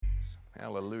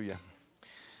Hallelujah.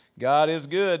 God is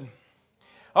good.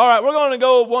 All right, we're going to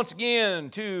go once again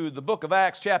to the book of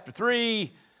Acts chapter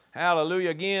 3. Hallelujah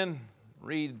again.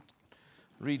 Read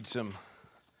some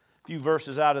few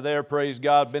verses out of there. Praise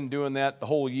God. Been doing that the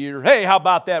whole year. Hey, how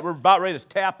about that? We're about ready to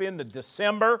tap into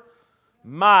December.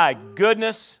 My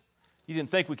goodness. You didn't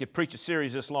think we could preach a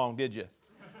series this long, did you?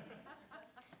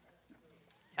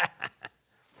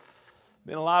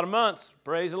 Been a lot of months.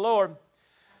 Praise the Lord.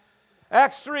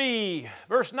 Acts 3,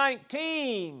 verse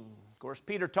 19. Of course,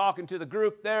 Peter talking to the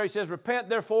group there. He says, "Repent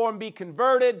therefore and be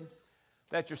converted,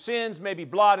 that your sins may be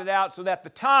blotted out, so that the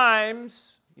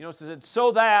times," it says,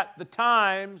 "so that the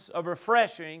times of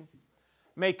refreshing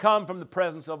may come from the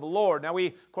presence of the Lord." Now,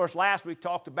 of course, last week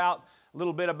talked about a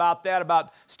little bit about that,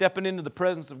 about stepping into the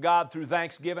presence of God through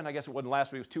Thanksgiving. I guess it wasn't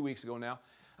last week, it was 2 weeks ago now.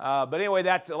 But anyway,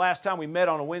 that's the last time we met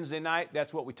on a Wednesday night.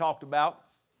 That's what we talked about.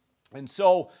 And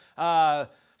so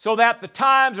that the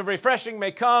times of refreshing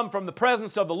may come from the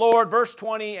presence of the Lord, verse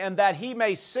 20, and that he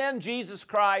may send Jesus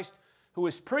Christ, who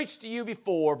is preached to you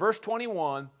before, verse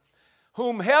 21,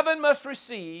 whom heaven must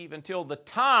receive until the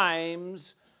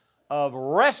times of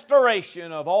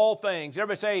restoration of all things.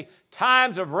 Everybody say,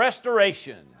 times of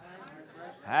restoration.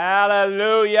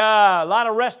 Hallelujah. A lot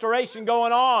of restoration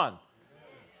going on.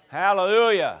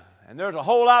 Hallelujah. And there's a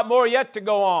whole lot more yet to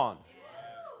go on.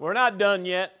 We're not done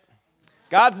yet.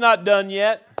 God's not done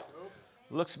yet.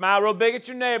 Look, smile real big at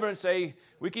your neighbor and say,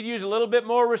 we could use a little bit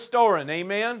more restoring.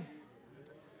 Amen?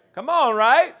 Come on,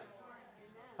 right?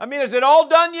 I mean, is it all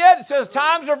done yet? It says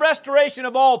times of restoration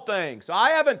of all things. So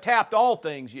I haven't tapped all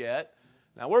things yet.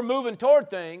 Now, we're moving toward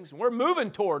things. We're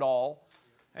moving toward all.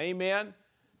 Amen?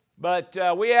 But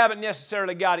we haven't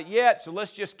necessarily got it yet, so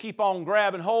let's just keep on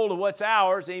grabbing hold of what's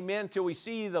ours, amen, until we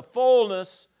see the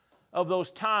fullness of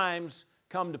those times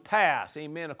come to pass,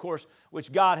 amen, of course,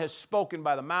 which God has spoken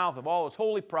by the mouth of all His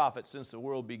holy prophets since the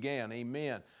world began,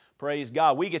 amen. Praise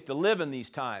God. We get to live in these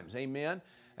times, amen.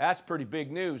 That's pretty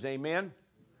big news, amen.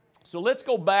 So let's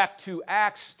go back to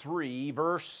Acts 3,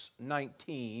 verse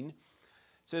 19. It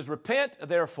says, "Repent,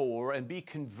 therefore, and be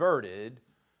converted,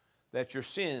 that your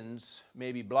sins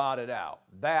may be blotted out,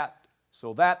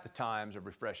 so that the times of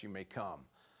refreshing may come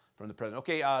from the present."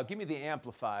 Okay, give me the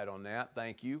Amplified on that.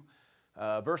 Thank you.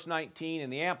 Verse 19 in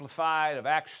the Amplified of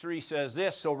Acts 3 says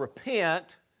this, "So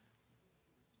repent,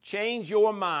 change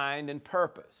your mind and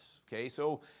purpose." Okay,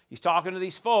 so he's talking to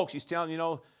these folks. He's telling, we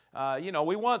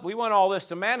want all this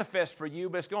to manifest for you,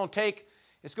 but it's going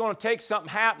to take something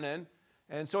happening.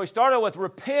 And so he started with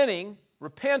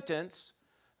repentance.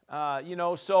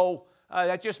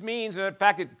 That just means, and in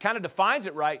fact, it kind of defines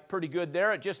it right pretty good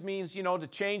there. It just means, to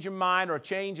change your mind or a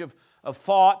change of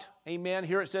thought. Amen.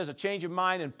 Here it says a change of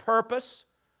mind and purpose,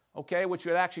 okay, which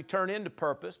would actually turn into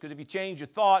purpose, because if you change your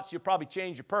thoughts, you'll probably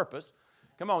change your purpose.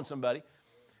 Come on, somebody.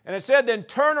 And it said, then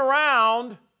turn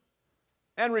around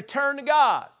and return to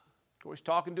God. Of course,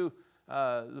 talking to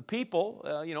the people,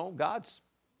 God's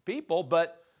people,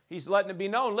 but he's letting it be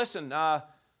known, listen,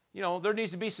 there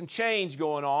needs to be some change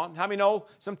going on. How many know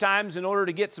sometimes in order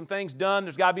to get some things done,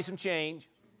 there's got to be some change?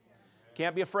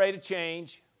 Can't be afraid of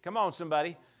change. Come on,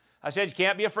 somebody. I said you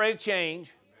can't be afraid of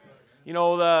change.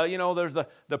 There's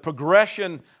the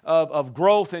progression of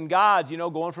growth in God,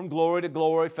 going from glory to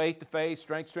glory, faith to faith,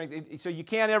 strength to strength. So you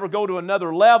can't ever go to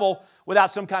another level without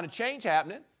some kind of change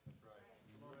happening.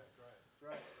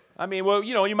 I mean,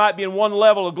 you might be in one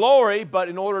level of glory, but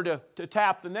in order to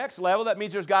tap the next level, that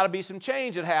means there's got to be some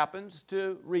change that happens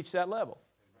to reach that level.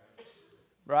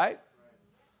 Right?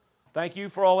 Thank you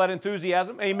for all that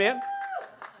enthusiasm. Amen.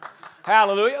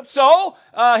 Hallelujah. So,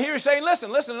 here he's saying,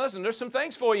 listen, there's some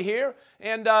things for you here,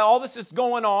 and all this is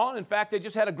going on. In fact, they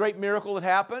just had a great miracle that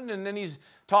happened, and then he's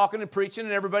talking and preaching,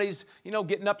 and everybody's,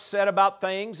 getting upset about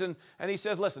things, and he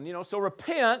says, listen, so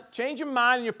repent, change your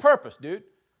mind and your purpose, dude.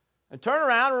 And turn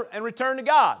around and return to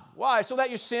God. Why? So that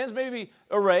your sins may be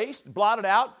erased, blotted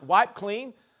out, wiped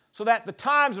clean, so that the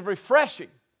times of refreshing,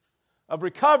 of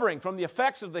recovering from the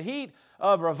effects of the heat,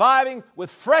 of reviving with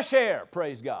fresh air,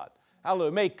 praise God,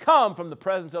 hallelujah, may come from the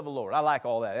presence of the Lord. I like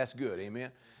all that. That's good,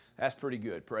 amen. That's pretty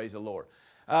good, praise the Lord.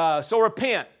 So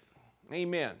repent,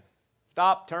 amen.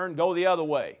 Stop, turn, go the other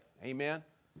way, amen.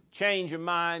 Change your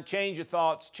mind, change your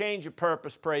thoughts, change your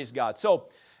purpose, praise God. So,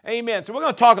 amen. So we're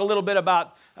going to talk a little bit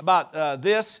about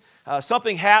this,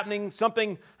 something happening,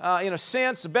 something in a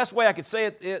sense, the best way I could say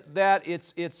it that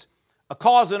it's a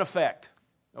cause and effect,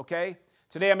 okay?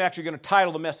 Today I'm actually going to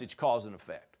title the message Cause and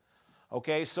Effect,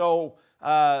 okay? So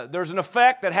there's an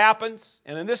effect that happens,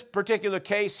 and in this particular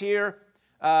case here,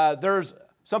 there's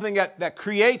something that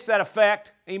creates that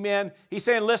effect, amen? He's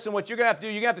saying, listen, what you're going to have to do,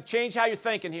 you're going to have to change how you're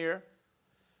thinking here.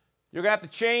 You're going to have to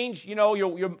change, your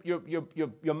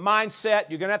mindset.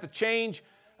 You're going to have to change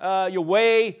your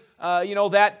way,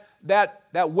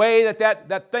 that way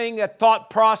that thought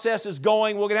process is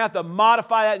going. We're going to have to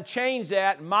modify that and change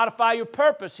that and modify your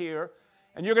purpose here.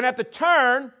 And you're going to have to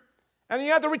turn, and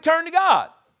you have to return to God.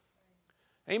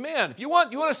 Amen. If you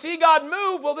want to see God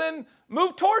move, well then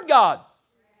move toward God.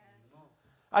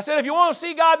 I said if you want to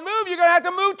see God move, you're going to have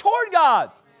to move toward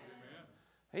God.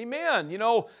 Amen.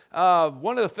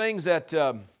 One of the things that,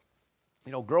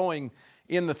 growing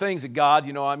in the things of God,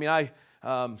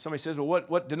 somebody says, well,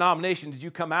 what denomination did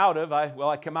you come out of?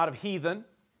 I come out of heathen.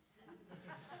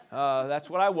 That's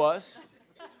what I was.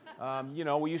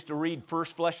 We used to read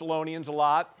First Thessalonians a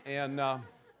lot, and,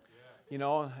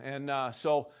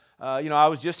 so I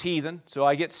was just heathen, so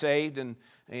I get saved and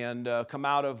come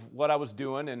out of what I was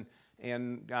doing,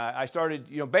 and I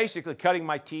started, basically cutting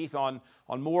my teeth on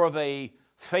more of a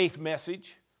faith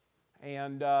message,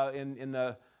 and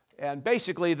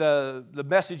basically the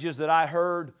messages that I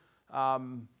heard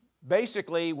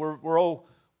basically were all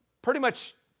pretty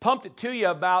much pumped it to you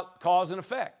about cause and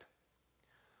effect.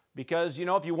 Because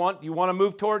if you want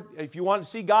to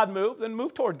see God move, then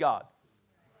move toward God.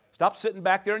 Stop sitting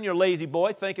back there in your lazy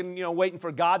boy thinking, waiting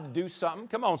for God to do something.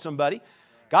 Come on, somebody.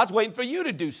 God's waiting for you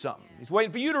to do something. He's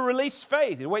waiting for you to release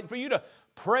faith. He's waiting for you to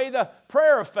pray the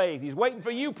prayer of faith. He's waiting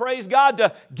for you, praise God,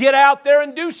 to get out there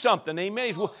and do something.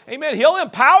 Amen. Amen. He'll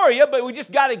empower you, but we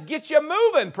just got to get you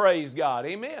moving, praise God.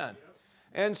 Amen.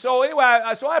 And so anyway,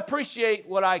 I appreciate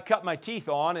what I cut my teeth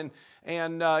on and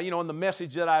in the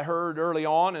message that I heard early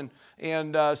on.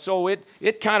 And so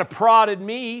it kind of prodded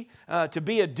me to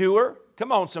be a doer.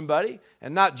 Come on, somebody.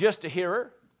 And not just a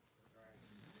hearer.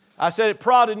 I said it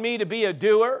prodded me to be a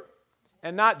doer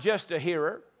and not just a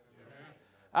hearer.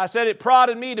 I said it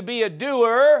prodded me to be a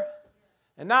doer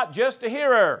and not just a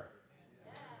hearer.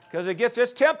 Because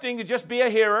it's tempting to just be a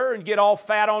hearer and get all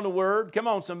fat on the word. Come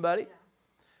on, somebody.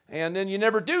 And then you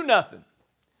never do nothing.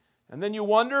 And then you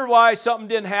wonder why something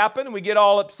didn't happen, and we get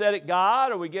all upset at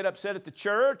God, or we get upset at the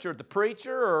church, or at the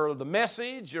preacher, or the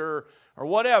message, or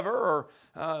whatever,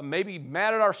 or maybe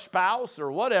mad at our spouse,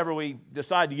 or whatever we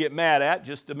decide to get mad at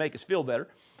just to make us feel better.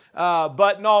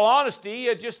 But in all honesty,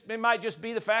 it might just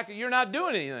be the fact that you're not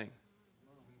doing anything.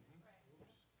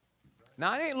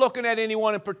 Now, I ain't looking at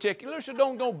anyone in particular, so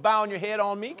don't bow your head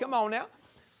on me. Come on now.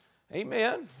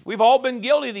 Amen. We've all been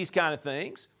guilty of these kind of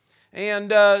things.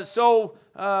 And so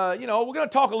we're going to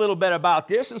talk a little bit about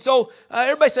this. And so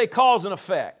everybody say cause and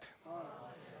effect.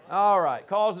 All right,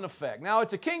 cause and effect. Now,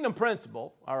 it's a kingdom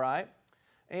principle, all right?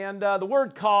 And the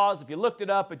word cause, if you looked it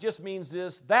up, it just means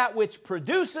this: that which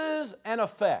produces an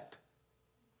effect.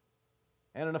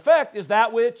 And an effect is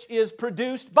that which is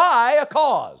produced by a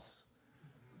cause.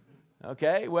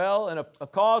 Okay, well, and a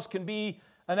cause can be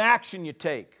an action you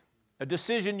take, a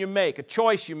decision you make, a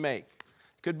choice you make.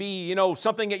 It could be,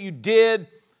 something that you did,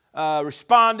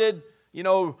 responded,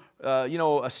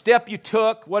 a step you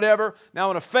took, whatever. Now,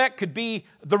 an effect could be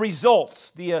the results,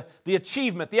 the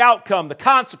achievement, the outcome, the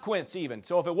consequence even.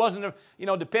 So if it wasn't,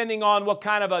 depending on what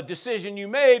kind of a decision you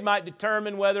made might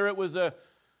determine whether it was a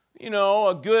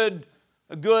good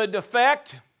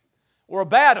effect or a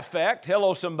bad effect.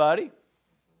 Hello, somebody.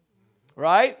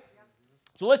 Right?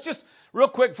 So let's just, real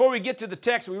quick, before we get to the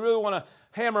text we really want to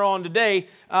hammer on today,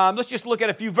 let's just look at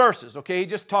a few verses, okay?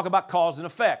 Just talk about cause and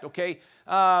effect, okay?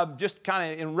 Just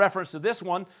kind of in reference to this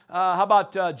one, how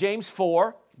about James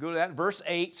 4? Go to that, verse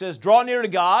 8 says, draw near to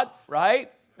God, right?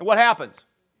 And what happens?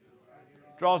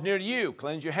 Draws near to you.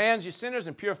 Cleanse your hands, you sinners,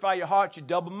 and purify your hearts, you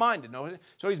double-minded.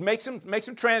 So he makes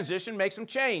some transition, makes some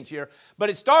change here. But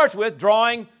it starts with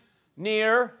drawing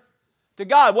near to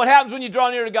God. What happens when you draw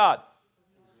near to God?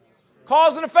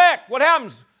 Cause and effect. What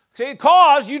happens? See,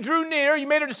 cause, you drew near, you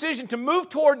made a decision to move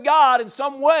toward God in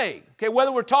some way. Okay,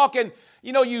 whether we're talking,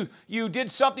 you did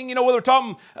something, whether we're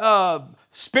talking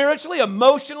spiritually,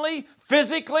 emotionally,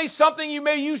 physically, something you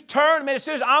may use turn, made a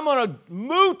decision, I'm going to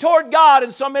move toward God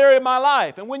in some area of my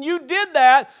life. And when you did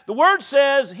that, the Word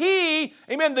says He,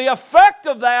 amen, the effect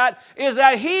of that is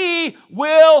that He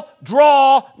will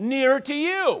draw near to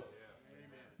you.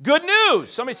 Good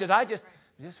news. Somebody says, I just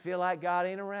feel like God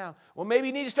ain't around. Well, maybe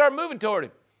you need to start moving toward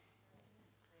Him.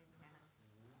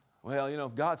 Well,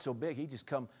 if God's so big, He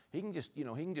can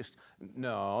just,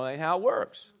 no, that ain't how it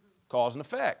works. Cause and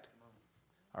effect.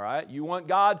 All right? You want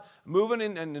God moving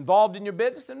and involved in your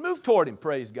business, then move toward Him,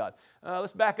 praise God.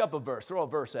 Let's back up a verse. Throw a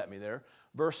verse at me there.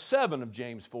 Verse 7 of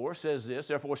James 4 says this,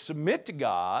 therefore submit to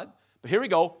God, but here we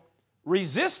go,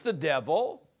 resist the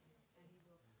devil,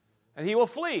 and he will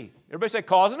flee. Everybody say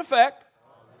cause and effect.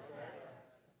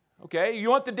 Okay,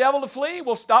 you want the devil to flee?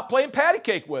 Well, stop playing patty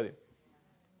cake with him.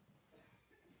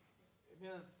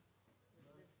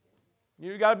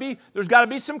 There's got to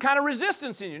be some kind of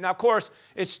resistance in you. Now, of course,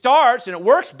 it starts and it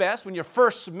works best when you're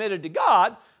first submitted to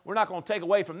God. We're not going to take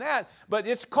away from that. But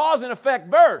it's cause and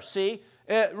effect verse, see?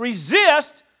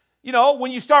 Resist,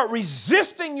 when you start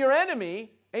resisting your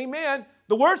enemy, amen,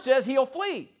 the Word says he'll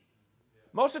flee.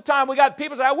 Most of the time we got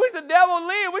people say, I wish the devil would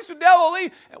leave, I wish the devil would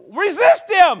leave.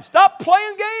 Resist him. Stop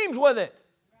playing games with it.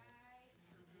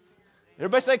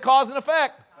 Everybody say cause and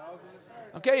effect.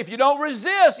 Okay, if you don't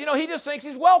resist, he just thinks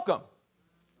he's welcome.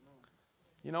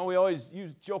 We always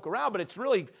joke around, but it's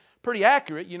really pretty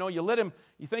accurate. You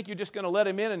think you're just going to let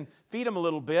him in and feed him a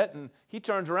little bit, and he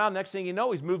turns around, next thing you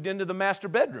know, he's moved into the master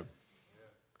bedroom.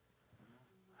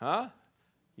 Huh?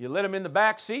 You let him in the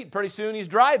back seat, and pretty soon he's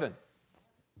driving.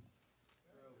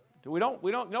 We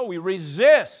don't know. We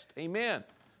resist. Amen.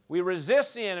 We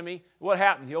resist the enemy. What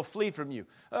happened? He'll flee from you.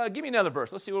 Give me another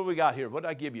verse. Let's see what we got here. What did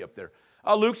I give you up there?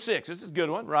 Luke 6. This is a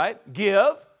good one, right?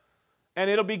 Give, and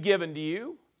it'll be given to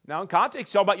you. Now, in context,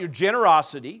 he's talking about your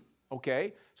generosity,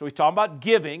 okay? So he's talking about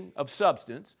giving of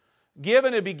substance. Give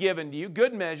and it'll be given to you.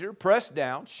 Good measure, pressed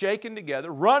down, shaken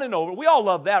together, running over. We all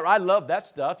love that. I love that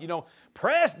stuff.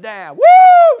 Pressed down.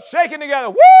 Woo! Shaken together.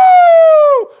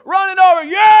 Woo! Running over.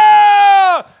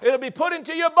 Yeah! It'll be put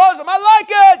into your bosom. I like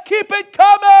it. Keep it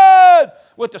coming.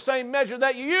 With the same measure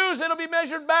that you use, it'll be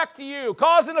measured back to you.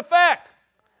 Cause and effect.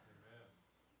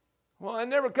 Well, it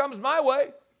never comes my way.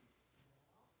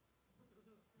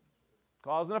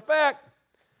 Cause and effect.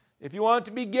 If you want it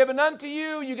to be given unto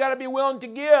you, you got to be willing to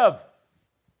give.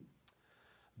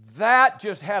 That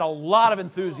just had a lot of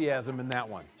enthusiasm in that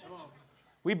one.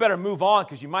 We better move on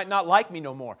because you might not like me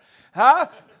no more. Huh?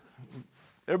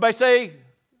 Everybody say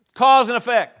cause and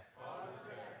effect.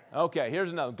 Okay, here's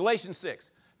another. Galatians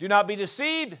 6. Do not be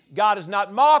deceived. God is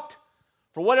not mocked.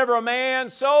 For whatever a man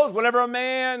sows,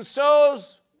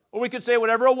 or we could say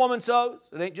whatever a woman sows.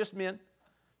 It ain't just men.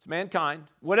 It's mankind.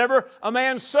 Whatever a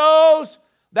man sows,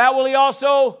 that will he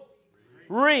also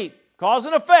reap. Cause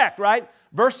and effect, right?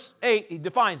 Verse 8, he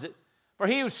defines it. For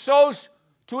he who sows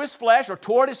to his flesh or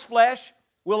toward his flesh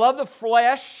will of the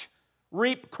flesh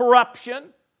reap corruption,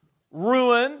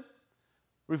 ruin.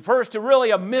 Refers to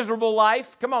really a miserable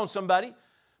life. Come on, somebody.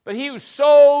 But he who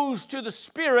sows to the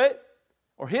Spirit,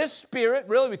 or his Spirit,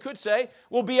 really we could say,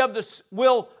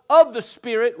 will of the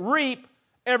Spirit reap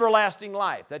everlasting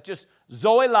life. That's just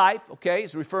Zoe life, okay,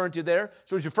 is referring to there.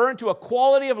 So he's referring to a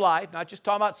quality of life, not just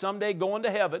talking about someday going to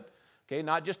heaven, okay,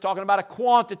 not just talking about a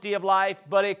quantity of life,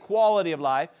 but a quality of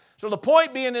life. So the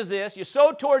point being is this, you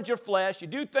sow towards your flesh, you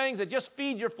do things that just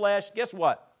feed your flesh, guess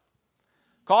what?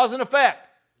 Cause and effect.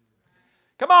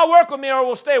 Come on, work with me or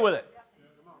we'll stay with it.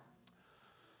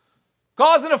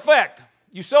 Cause and effect.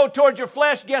 You sow towards your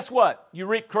flesh, guess what? You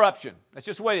reap corruption. That's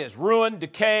just the way it is. Ruin,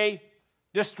 decay,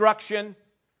 destruction.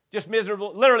 Just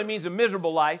miserable, literally means a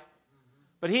miserable life.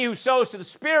 But he who sows to the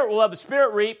Spirit will of the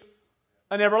Spirit reap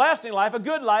an everlasting life, a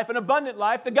good life, an abundant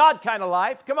life, the God kind of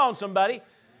life. Come on, somebody.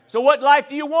 So what life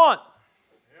do you want?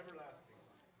 Everlasting.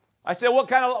 I said,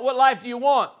 what life do you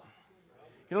want?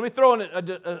 Let me throw in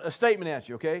a statement at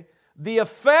you, okay? The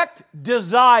effect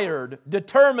desired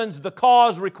determines the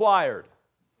cause required.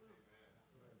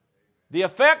 The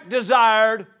effect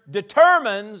desired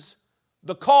determines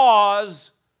the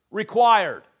cause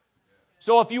required.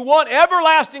 So if you want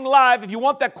everlasting life, if you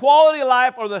want that quality of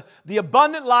life or the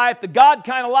abundant life, the God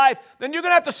kind of life, then you're going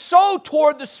to have to sow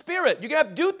toward the Spirit. You're going to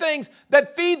have to do things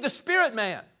that feed the Spirit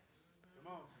man.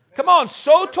 Come on,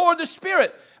 sow toward the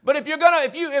Spirit. But if you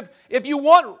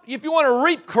want to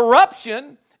reap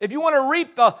corruption, if you want to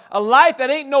reap a life that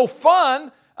ain't no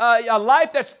fun, a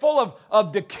life that's full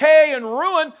of decay and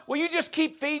ruin, well, you just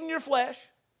keep feeding your flesh.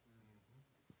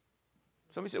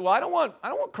 Somebody said, well, I don't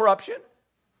want corruption.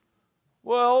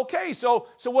 Well, okay, so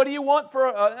what do you want for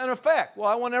an effect? Well,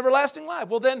 I want everlasting life.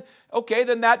 Well, then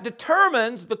that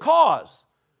determines the cause.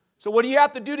 So what do you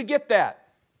have to do to get that?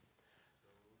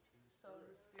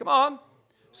 Come on.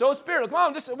 Sow Spirit. Come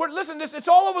on, listen, it's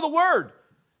all over the Word.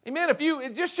 Amen.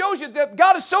 It just shows you that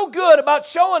God is so good about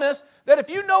showing us that if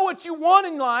you know what you want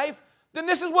in life, then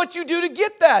this is what you do to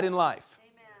get that in life.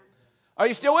 Amen. Are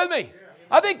you still with me? Yeah.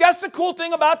 I think that's the cool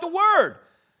thing about the Word.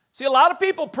 See, a lot of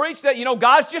people preach that,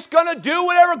 God's just going to do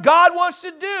whatever God wants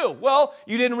to do. Well,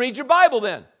 you didn't read your Bible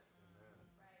then.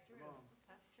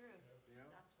 That's true.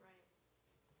 That's right.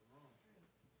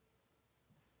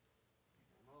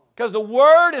 Because the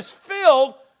Word is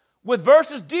filled with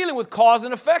verses dealing with cause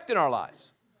and effect in our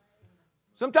lives.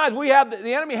 Sometimes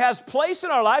the enemy has place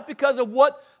in our life because of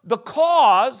what the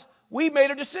cause we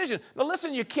made a decision. Now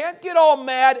listen, you can't get all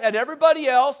mad at everybody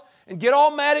else and get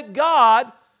all mad at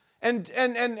God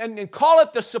and call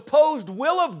it the supposed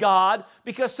will of God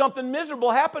because something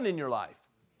miserable happened in your life.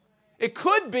 It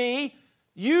could be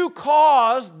you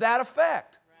caused that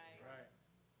effect.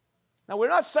 Now, we're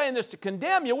not saying this to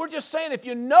condemn you. We're just saying if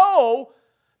you know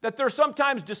that there's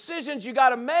sometimes decisions you got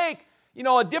to make,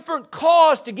 a different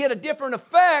cause to get a different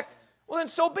effect, well, then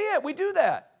so be it. We do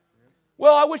that.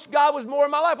 Well, I wish God was more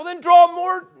in my life. Well, then draw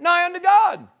more nigh unto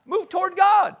God. Move toward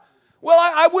God. Well,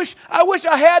 I wish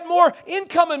I had more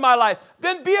income in my life.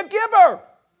 Then be a giver.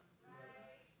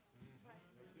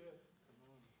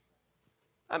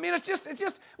 I mean, it's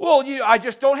just. Well, I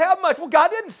just don't have much. Well, God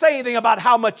didn't say anything about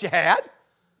how much you had.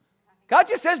 God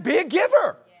just says be a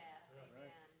giver.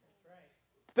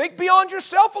 Think beyond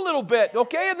yourself a little bit,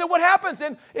 okay? And then what happens?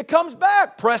 Then it comes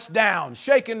back. Pressed down,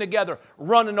 shaken together,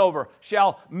 running over.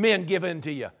 Shall men give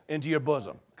into your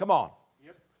bosom? Come on.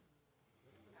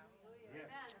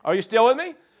 Are you still with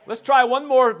me? Let's try one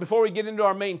more before we get into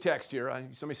our main text here.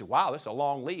 Somebody said, wow, this is a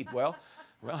long lead. Well,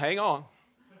 hang on.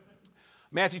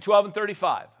 Matthew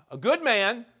 12:35. A good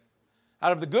man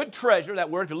out of the good treasure, that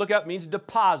word, if you look up, means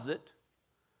deposit.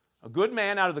 A good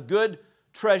man out of the good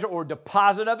treasure or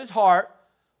deposit of his heart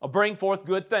will bring forth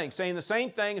good things. Saying the same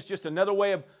thing, it's just another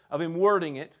way of him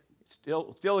wording it.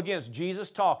 Still again, it's Jesus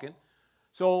talking.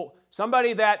 So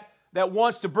somebody that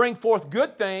wants to bring forth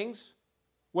good things,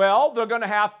 well, they're going to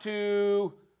have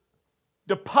to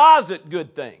deposit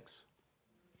good things.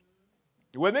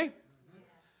 You with me?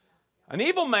 An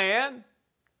evil man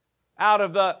out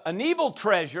of an evil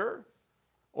treasure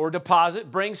or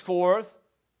deposit brings forth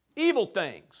evil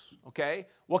things. Okay?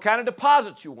 What kind of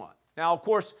deposits you want? Now, of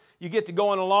course, you get to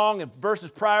going along, and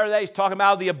verses prior to that, he's talking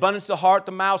about the abundance of the heart,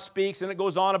 the mouth speaks, and it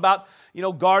goes on about,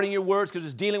 guarding your words, because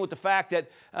it's dealing with the fact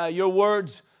that your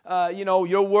words,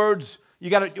 you're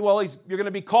going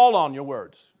to be called on your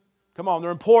words. Come on,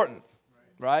 they're important,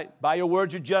 right? By your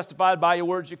words you're justified, by your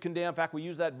words you're condemned. In fact, we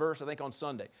use that verse, I think, on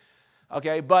Sunday.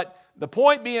 Okay, but the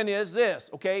point being is this,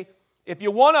 okay? If you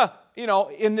want to,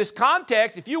 in this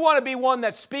context, if you want to be one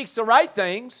that speaks the right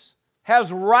things,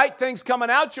 has right things coming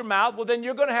out your mouth, well, then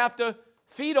you're going to have to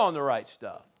feed on the right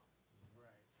stuff.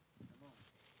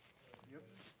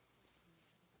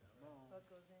 What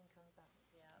goes in comes out.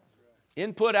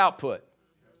 Input, output.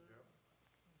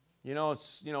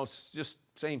 It's just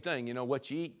same thing.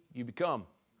 What you eat, you become.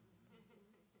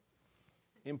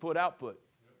 Input, output.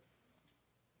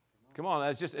 Come on,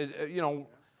 that's just,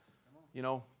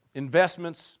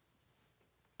 investments,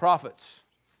 profits.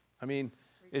 I mean,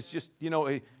 it's just,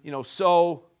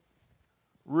 sow,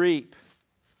 reap,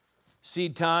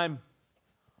 seed time,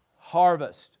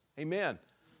 harvest. Amen.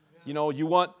 You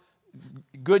want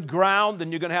good ground,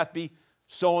 then you're going to have to be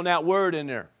sowing that word in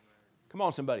there. Come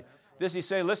on, somebody. This he's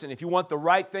saying, listen, if you want the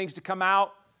right things to come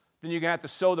out, then you're going to have to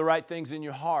sow the right things in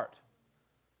your heart.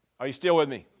 Are you still with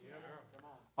me?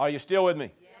 Are you still with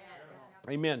me?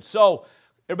 Amen. So,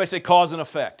 everybody say cause and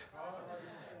effect.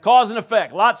 Cause and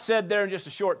effect. Lots said there in just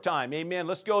a short time. Amen.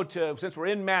 Let's go to, since we're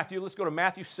in Matthew, let's go to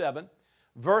Matthew 7,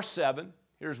 verse 7.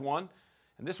 Here's one.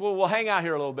 And this we'll hang out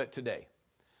here a little bit today.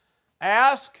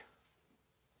 Ask,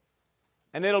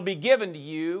 and it'll be given to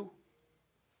you.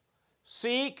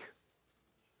 Seek,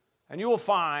 and you will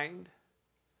find.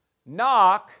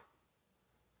 Knock,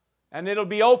 and it'll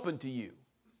be open to you.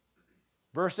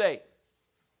 Verse 8.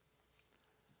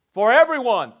 For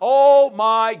everyone. Oh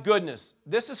my goodness.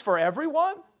 This is for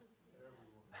everyone?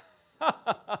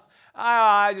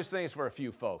 I just think it's for a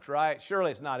few folks, right?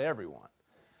 Surely it's not everyone.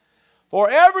 For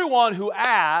everyone who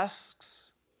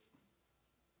asks,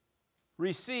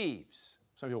 receives.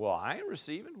 Some people, well, I ain't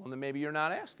receiving. Well, then maybe you're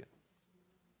not asking.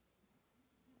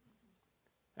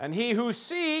 And he who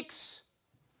seeks,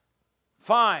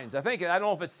 finds. I don't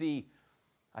know if it's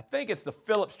the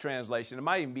Phillips translation. It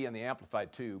might even be in the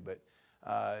Amplified too, but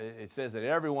it says that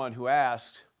everyone who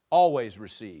asks always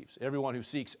receives. Everyone who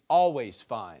seeks always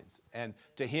finds. And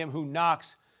to him who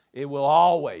knocks, it will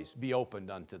always be opened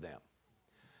unto them.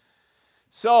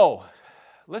 So,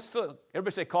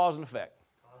 everybody say cause and effect.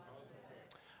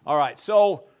 All right,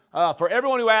 so for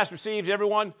everyone who asks receives,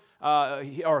 everyone,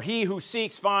 or he who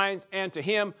seeks finds, and to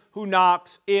him who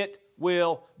knocks, it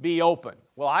will be open.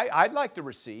 Well, I'd like to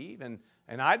receive, and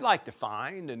I'd like to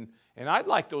find, and I'd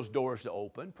like those doors to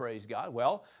open, praise God.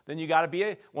 Well, then you got to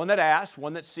be one that asks,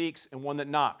 one that seeks, and one that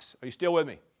knocks. Are you still with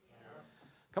me? Yeah.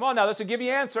 Come on now, this will give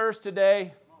you answers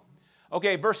today.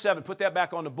 Okay, verse 7, put that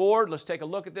back on the board. Let's take a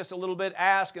look at this a little bit.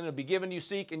 Ask, and it'll be given to you.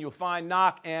 Seek, and you'll find.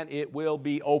 Knock, and it will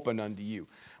be open unto you.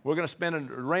 We're going to spend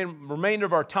the remainder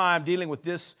of our time dealing with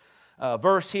this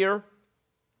verse here.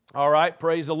 All right,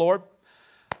 praise the Lord.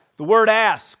 The word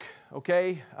ask,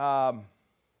 okay.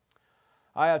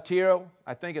 Iatiro,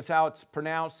 I think is how it's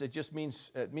pronounced. It just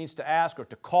means to ask or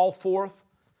to call forth.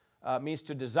 It means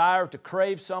to desire, to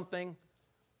crave something,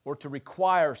 or to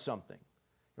require something.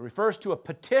 It refers to a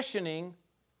petitioning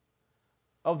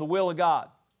of the will of God.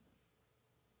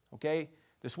 Okay?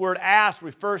 This word ask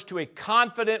refers to a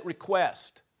confident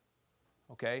request.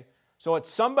 Okay? So it's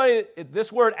somebody,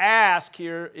 this word ask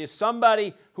here is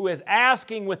somebody who is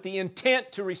asking with the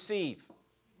intent to receive.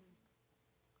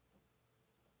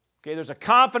 Okay, there's a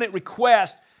confident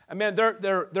request. I mean,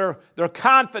 they're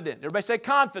confident. Everybody say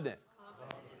confident.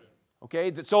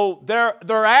 Okay, so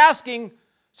they're asking.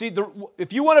 See,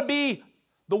 if you want to be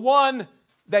the one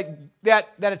that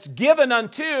it's given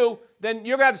unto, then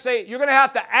you're going to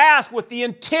have to ask with the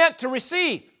intent to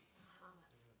receive.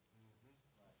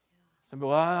 Somebody,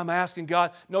 well, I'm asking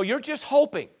God. No, you're just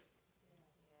hoping,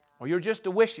 or you're just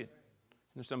a wishing.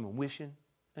 There's some wishing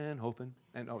and hoping,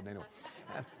 and they know.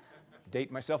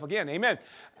 Date myself again, amen.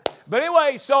 But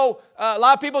anyway, so a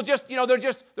lot of people just,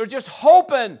 they're just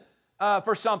hoping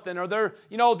for something, or their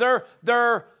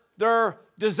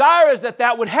desire is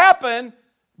that would happen,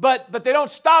 but they don't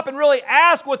stop and really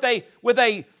ask with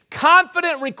a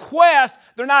confident request.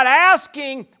 They're not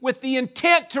asking with the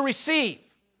intent to receive.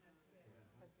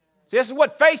 See, this is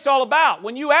what faith's all about.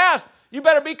 When you ask, you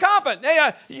better be confident.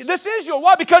 Hey, this is your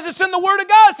why? Because it's in the Word of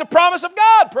God. It's the promise of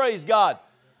God. Praise God.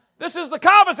 This is the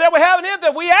confidence that we have in Him,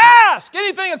 that if we ask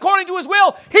anything according to His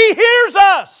will, He hears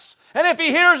us. And if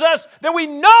He hears us, then we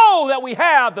know that we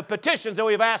have the petitions that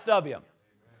we've asked of Him.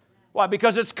 Why?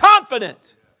 Because it's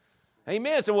confident.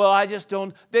 Amen. So, well, I just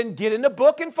don't. Then get in the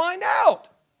book and find out.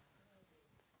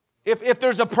 If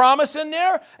there's a promise in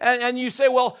there, and you say,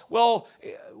 well,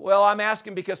 I'm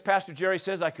asking because Pastor Jerry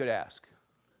says I could ask.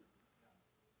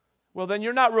 Well, then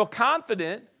you're not real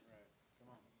confident.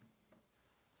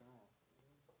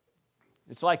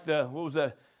 It's like the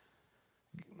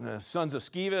sons of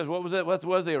Sceva? What was it? What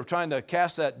was they were trying to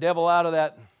cast that devil out of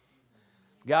that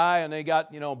guy, and they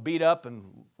got beat up and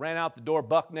ran out the door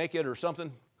buck naked or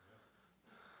something,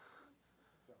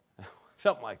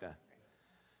 something like that.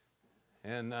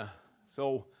 And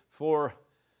so before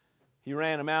he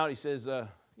ran him out, he says,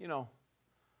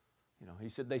 he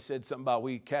said they said something about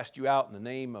we cast you out in the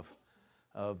name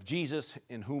of Jesus,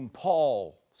 in whom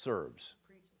Paul serves.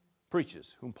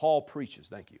 Preaches, whom Paul preaches,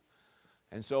 thank you.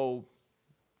 And so,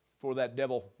 before that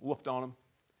devil whooped on him,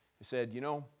 he said,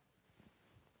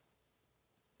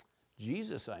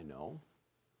 Jesus I know,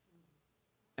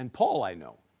 and Paul I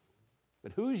know,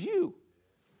 but who's you?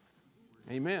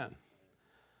 Amen.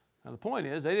 Now the point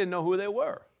is, they didn't know who they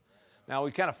were. Now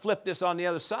we kind of flip this on the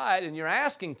other side, and you're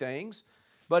asking things,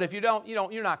 but if you're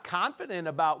not confident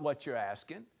about what you're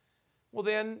asking, well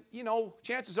then,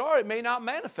 chances are it may not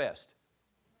manifest.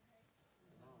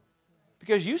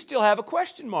 Because you still have a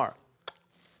question mark.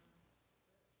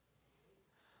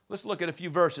 Let's look at a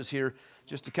few verses here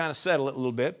just to kind of settle it a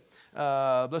little bit.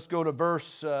 Let's go to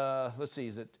verse,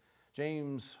 is it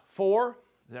James 4?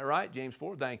 Is that right? James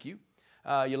 4, thank you.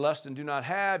 You lust and do not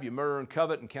have, you murder and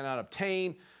covet and cannot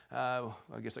obtain. I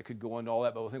guess I could go into all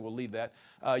that, but I think we'll leave that.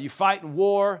 You fight in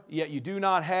war, yet you do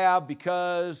not have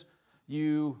because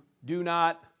you do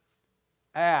not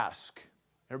ask.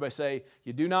 Everybody say,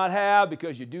 you do not have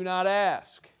because you do not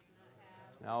ask.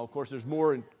 Now, of course, there's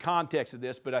more in context of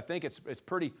this, but I think it's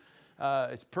pretty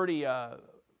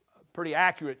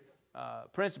accurate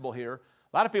principle here.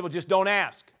 A lot of people just don't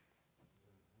ask.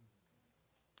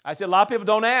 I said a lot of people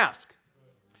don't ask.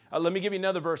 Let me give you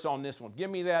another verse on this one. Give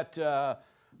me that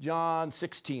John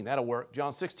 16. That'll work.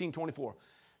 John 16:24.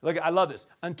 Look, I love this.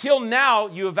 Until now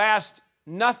you have asked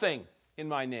nothing in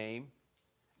my name.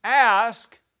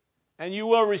 Ask, and you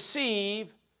will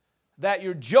receive, that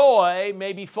your joy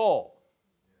may be full.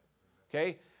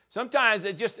 Okay? Sometimes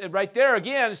it just, right there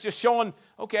again, it's just showing,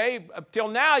 okay, up till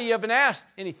now you haven't asked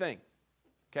anything.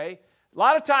 Okay? A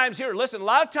lot of times here, listen, a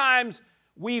lot of times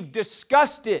we've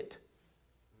discussed it.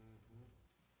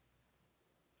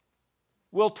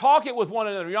 We'll talk it with one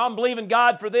another. I'm believing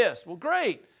God for this. Well,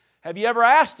 great. Have you ever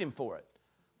asked Him for it?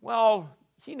 Well,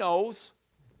 He knows.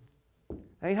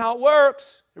 Ain't how it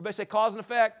works. Everybody say cause and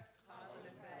effect.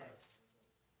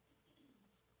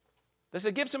 They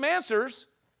said, give some answers.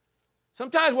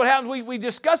 Sometimes what happens, we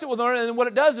discuss it with one another, and what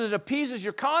it does is it appeases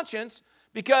your conscience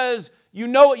because you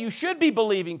know what you should be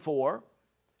believing for.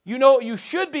 You know what you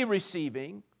should be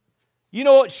receiving. You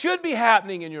know what should be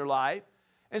happening in your life.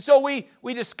 And so we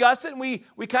discuss it, and we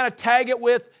kind of tag it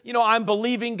with, I'm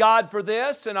believing God for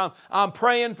this, and I'm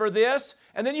praying for this.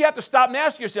 And then you have to stop and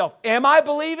ask yourself, am I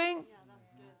believing? Yeah, that's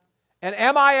good. And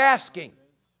am I asking?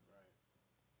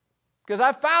 Because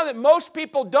I found that most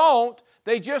people don't.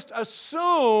 They just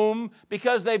assume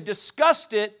because they've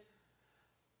discussed it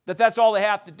that that's all they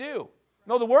have to do.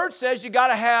 No, the Word says you got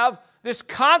to have this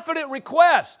confident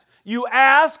request. You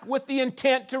ask with the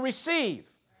intent to receive.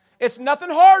 It's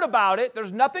nothing hard about it.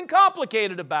 There's nothing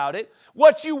complicated about it.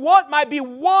 What you want might be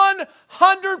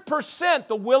 100%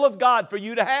 the will of God for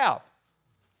you to have.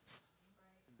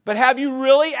 But have you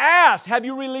really asked? Have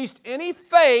you released any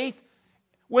faith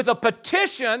with a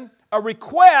petition, a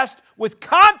request, with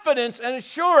confidence and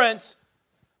assurance,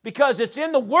 because it's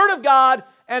in the Word of God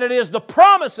and it is the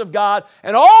promise of God,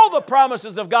 and all the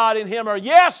promises of God in Him are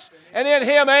yes, and in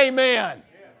Him amen.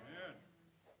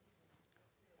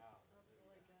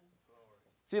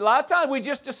 See, a lot of times we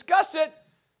just discuss it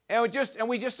and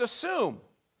we just assume.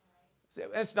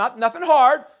 It's nothing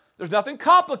hard. There's nothing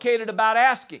complicated about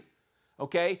asking.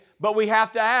 Okay? But we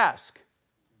have to ask.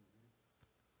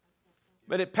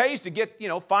 But it pays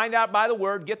to find out by the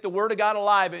Word, get the Word of God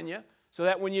alive in you, so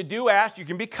that when you do ask, you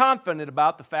can be confident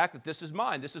about the fact that this is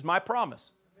mine. This is my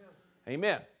promise.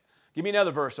 Amen. Give me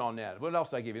another verse on that. What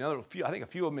else did I give you? I think a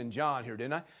few of them in John here,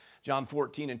 didn't I? John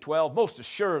 14:12. Most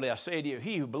assuredly I say to you,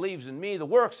 he who believes in me, the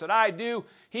works that I do,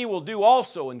 he will do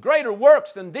also. And greater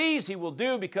works than these he will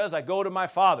do, because I go to my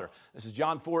Father. This is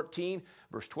John 14,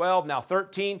 verse 12. Now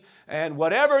 13. And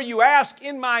whatever you ask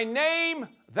in my name,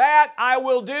 that I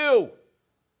will do.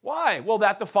 Why? Well,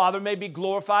 that the Father may be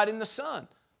glorified in the Son.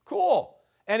 Cool.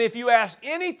 And if you ask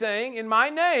anything in my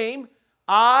name,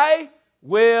 I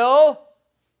will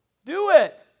do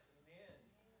it.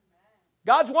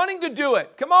 God's wanting to do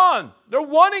it. Come on. They're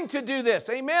wanting to do this.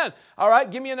 Amen. All right,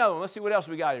 give me another one. Let's see what else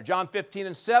we got here. John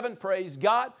 15:7, praise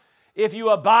God. If you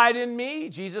abide in me,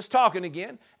 Jesus talking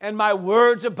again, and my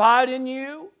words abide in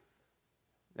you.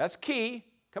 That's key.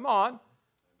 Come on.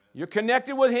 You're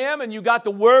connected with Him and you got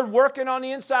the Word working on the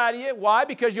inside of you. Why?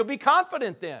 Because you'll be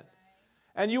confident then.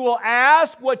 And you will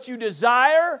ask what you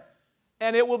desire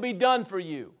and it will be done for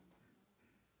you.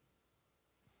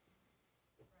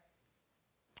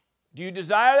 Do you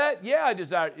desire that? Yeah, I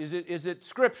desire it. Is it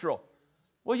scriptural?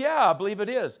 Well, yeah, I believe it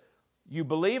is. You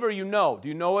believe or you know? Do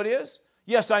you know it is?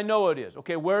 Yes, I know it is.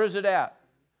 Okay, where is it at?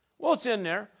 Well, it's in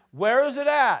there. Where is it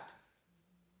at?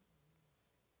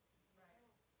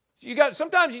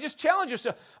 Sometimes you just challenge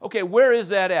yourself. Okay, where is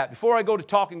that at? Before I go to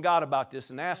talking God about this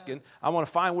and asking, I want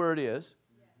to find where it is.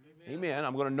 Amen.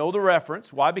 I'm going to know the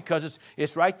reference. Why? Because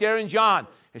it's right there in John.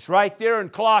 It's right there in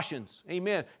Colossians.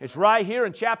 Amen. It's right here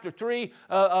in chapter 3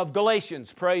 of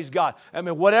Galatians. Praise God. I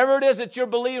mean, whatever it is that you're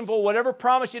believing for, whatever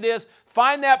promise it is,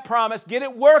 find that promise, get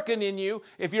it working in you.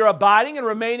 If you're abiding and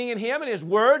remaining in Him and His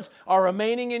words are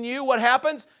remaining in you, what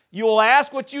happens? You will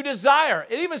ask what you desire.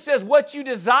 It even says what you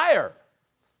desire.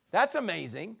 That's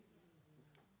amazing.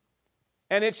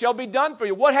 And it shall be done for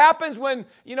you. What happens when,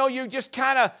 you're just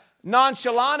kind of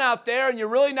nonchalant out there and you're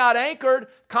really not anchored,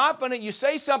 confident, you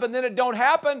say something, then it don't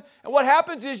happen. And what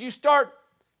happens is you start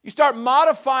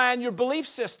modifying your belief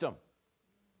system.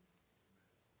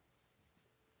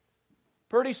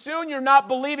 Pretty soon you're not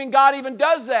believing God even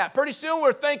does that. Pretty soon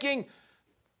we're thinking,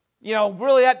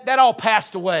 really that all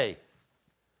passed away.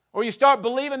 Or you start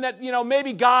believing that,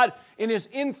 maybe God in His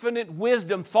infinite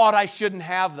wisdom thought I shouldn't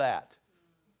have that.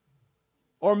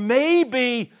 Or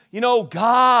maybe,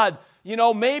 God,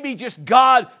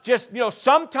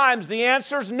 sometimes the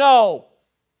answer's no.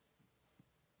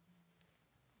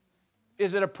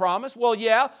 Is it a promise? Well,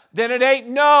 yeah. Then it ain't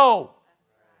no.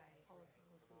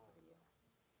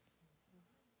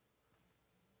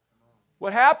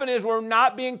 What happened is we're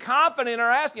not being confident in our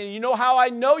asking. You know how I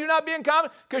know you're not being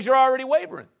confident? Because you're already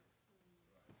wavering.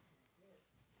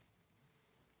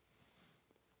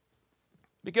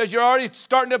 Because you're already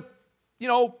starting to,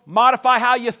 modify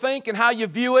how you think and how you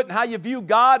view it and how you view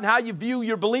God and how you view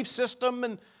your belief system,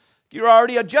 and you're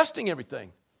already adjusting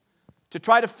everything to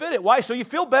try to fit it. Why? So you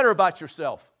feel better about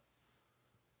yourself.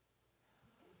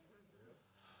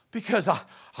 Because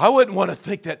I wouldn't want to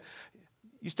think that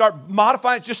you start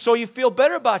modifying it just so you feel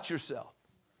better about yourself.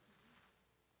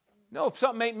 No, if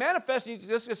something ain't manifesting,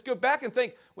 just go back and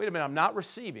think, wait a minute, I'm not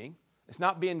receiving. It's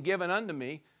not being given unto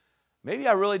me. Maybe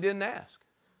I really didn't ask.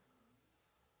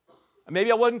 Maybe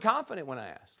I wasn't confident when I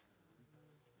asked.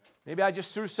 Maybe I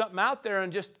just threw something out there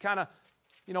and just kind of,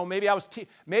 maybe I was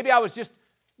just,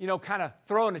 kind of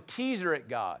throwing a teaser at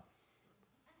God.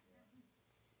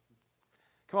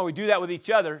 Come on, we do that with each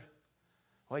other.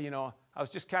 Well, I was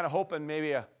just kind of hoping maybe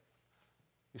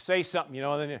you say something,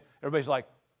 and then everybody's like,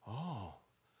 oh,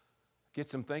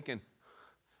 gets them thinking,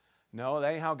 no,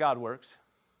 that ain't how God works.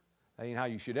 That ain't how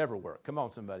you should ever work. Come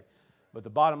on, somebody. But the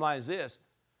bottom line is this.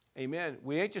 Amen.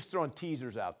 We ain't just throwing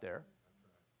teasers out there.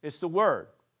 It's the Word.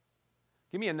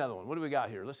 Give me another one. What do we got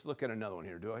here? Let's look at another one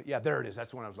here. Yeah, there it is.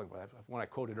 That's the one I was looking for. That's the one I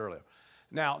quoted earlier.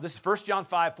 Now, this is 1 John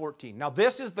 5:14. Now,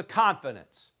 this is the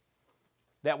confidence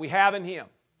that we have in Him,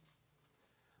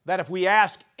 that if we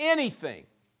ask anything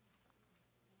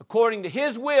according to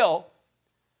His will,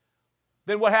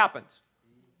 then what happens?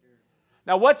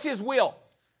 Now, what's His will?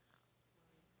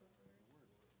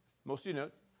 Most of you know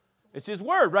it. It's His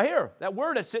Word right here. That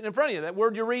Word that's sitting in front of you. That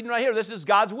Word you're reading right here. This is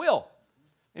God's will.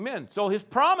 Amen. So His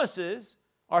promises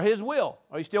are His will.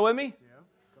 Are you still with me?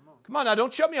 Yeah. Come on now,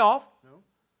 don't shut me off. No.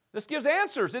 This gives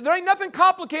answers. There ain't nothing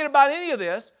complicated about any of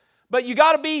this, but you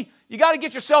got to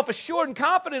get yourself assured and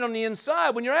confident on the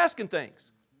inside when you're asking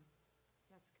things.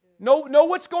 Know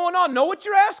what's going on. Know what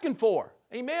you're asking for.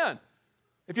 Amen.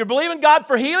 If you're believing God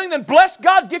for healing, then bless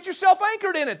God. Get yourself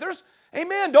anchored in it.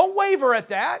 Amen. Don't waver at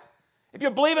that. If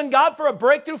you're believing God for a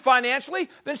breakthrough financially,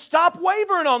 then stop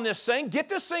wavering on this thing. Get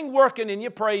this thing working in you,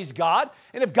 praise God.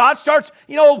 And if God starts,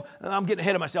 I'm getting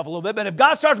ahead of myself a little bit, but if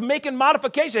God starts making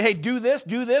modifications, hey, do this,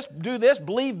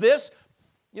 believe this,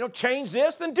 change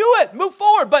this, then do it. Move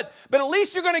forward. But at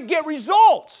least you're going to get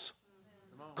results.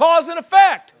 Cause and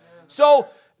effect. So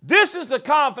this is the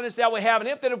confidence that we have in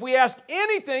Him, that if we ask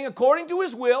anything according to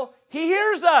His will, He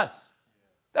hears us.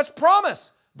 That's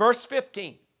promise. Verse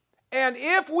 15. And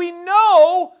if we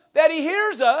know that He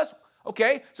hears us,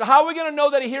 okay, so how are we going to know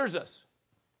that He hears us?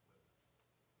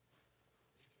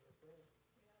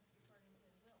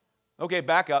 Okay,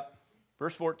 back up.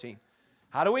 Verse 14.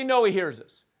 How do we know He hears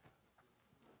us?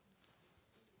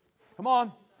 Come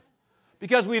on.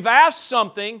 Because we've asked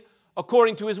something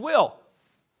according to His will.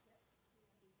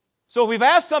 So if we've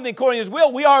asked something according to His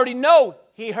will, we already know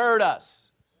He heard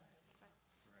us.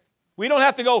 We don't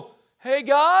have to go, hey,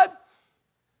 God,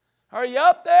 are you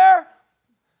up there?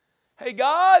 Hey,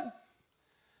 God,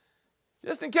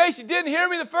 just in case you didn't hear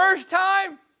me the first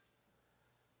time.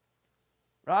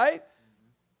 Right?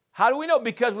 How do we know?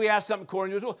 Because we asked something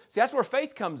according to His will. See, that's where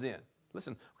faith comes in.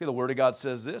 Listen, okay, the Word of God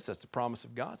says this. That's the promise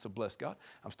of God, so bless God.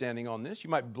 I'm standing on this. You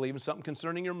might be believing something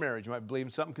concerning your marriage. You might be believing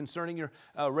something concerning your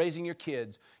raising your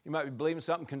kids. You might be believing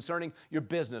something concerning your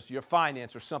business, your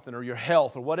finance or something, or your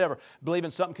health or whatever.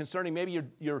 Believing something concerning maybe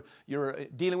you're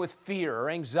dealing with fear or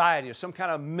anxiety or some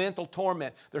kind of mental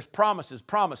torment. There's promises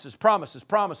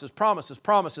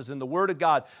in the Word of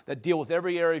God that deal with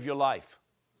every area of your life.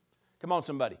 Come on,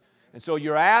 somebody. And so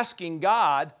you're asking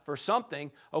God for something.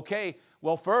 Okay,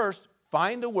 well, first,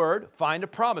 find a word, find a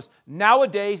promise.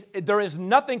 Nowadays, there is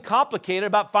nothing complicated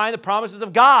about finding the promises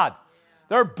of God.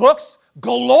 There are books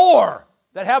galore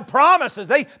that have promises.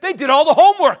 They did all the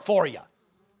homework for you.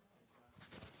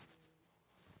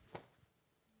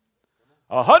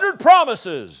 100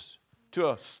 promises to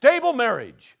a stable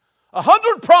marriage.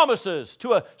 100 promises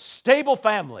to a stable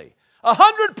family.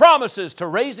 100 promises to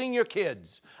raising your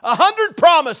kids. 100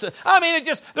 promises. I mean,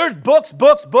 there's books.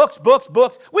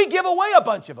 We give away a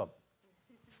bunch of them.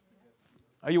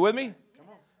 Are you with me?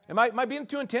 Am I being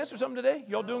too intense or something today?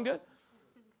 Y'all doing good?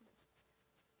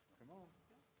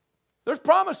 There's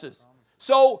promises.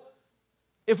 So,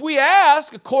 if we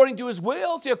ask according to His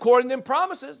will, according to them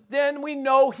promises, then we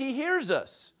know He hears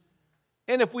us.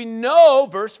 And if we know,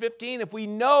 verse 15, if we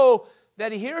know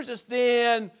that He hears us,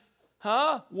 then,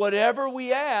 whatever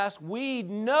we ask, we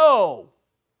know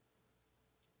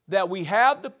that we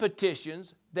have the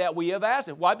petitions that we have asked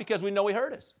Him. Why? Because we know He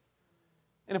heard us.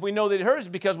 And if we know that He heard us,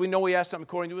 because we know we asked something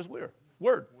according to His word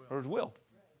or His will.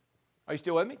 Are you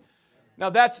still with me?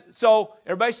 Now so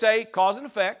everybody say cause and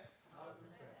effect.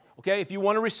 Okay, if you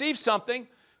want to receive something,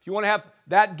 if you want to have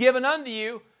that given unto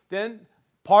you, then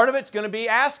part of it's going to be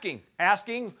asking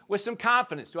with some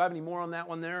confidence. Do I have any more on that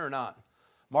one there or not?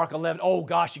 Mark 11. Oh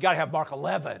gosh, you got to have Mark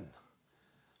 11.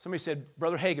 Somebody said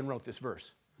Brother Hagin wrote this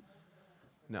verse.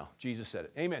 No, Jesus said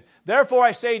it. Amen. Therefore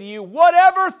I say to you,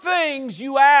 whatever things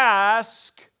you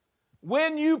ask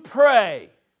when you pray,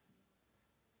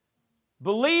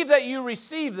 believe that you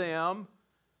receive them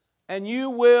and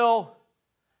you will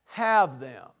have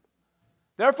them.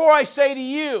 Therefore I say to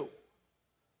you,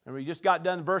 remember we just got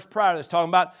done the verse prior to this talking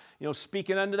about,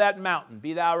 speaking unto that mountain,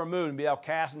 be thou removed and be thou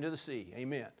cast into the sea.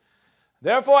 Amen.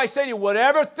 Therefore I say to you,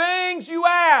 whatever things you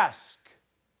ask,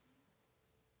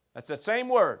 that's that same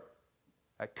word.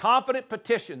 A confident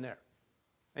petition there.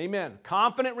 Amen.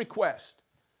 Confident request.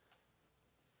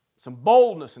 Some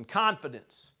boldness and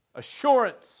confidence.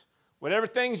 Assurance. Whatever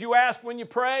things you ask when you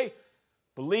pray,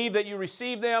 believe that you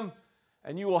receive them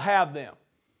and you will have them.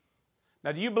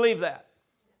 Now, do you believe that?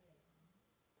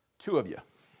 Two of you.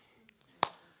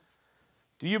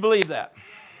 Do you believe that?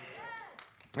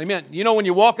 Amen. When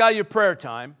you walk out of your prayer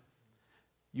time,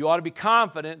 you ought to be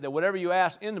confident that whatever you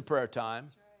ask in the prayer time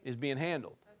is being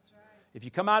handled. If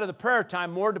you come out of the prayer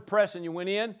time more depressed than you went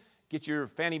in, get your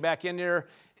fanny back in there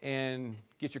and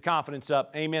get your confidence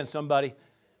up. Amen, somebody.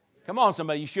 Come on,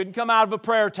 somebody. You shouldn't come out of a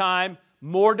prayer time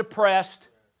more depressed.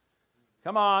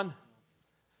 Come on.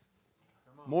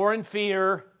 More in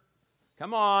fear.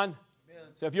 Come on.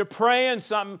 So if you're praying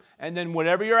something, and then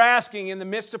whatever you're asking in the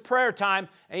midst of prayer time,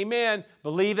 amen,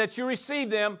 believe that you receive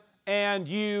them, and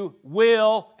you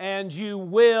will, and you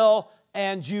will,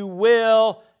 and you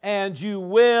will, and you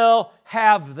will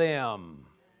have them.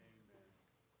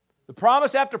 The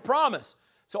promise after promise.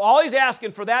 So all he's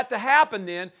asking for that to happen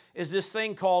then is this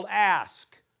thing called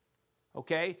ask.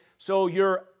 Okay? So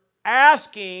you're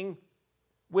asking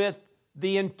with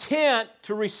the intent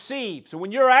to receive. So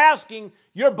when you're asking,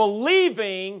 you're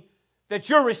believing that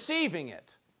you're receiving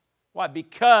it. Why?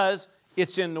 Because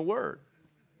it's in the Word.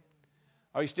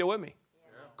 Are you still with me?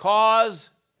 Yeah. Cause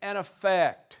and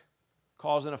effect.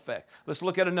 Cause and effect. Let's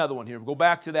look at another one here. We'll go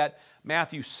back to that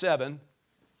Matthew 7,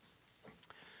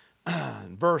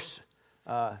 verse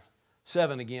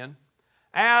 7 again.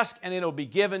 Ask and it'll be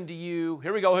given to you.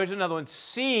 Here we go. Here's another one.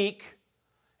 Seek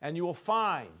and you will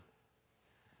find.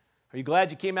 Are you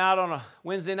glad you came out on a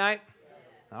Wednesday night? Yes.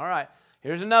 All right.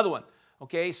 Here's another one.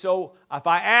 Okay, so if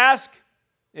I ask,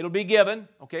 it'll be given.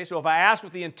 Okay, so if I ask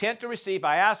with the intent to receive, if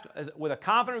I ask with a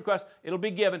confident request, it'll be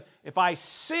given. If I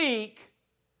seek,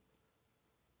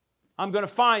 I'm going to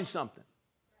find something.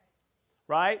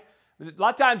 Right? A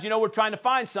lot of times, we're trying to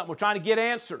find something. We're trying to get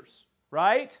answers.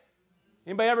 Right?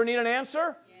 Anybody ever need an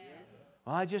answer? Yes.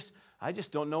 Well, I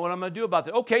just don't know what I'm going to do about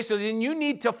that. Okay, so then you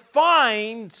need to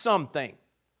find something.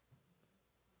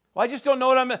 Well, I just don't know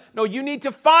what I'm going to... No, you need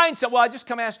to find something. Well, I just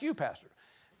come ask you, Pastor.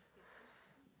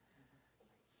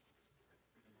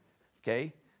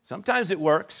 Okay, sometimes it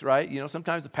works, right?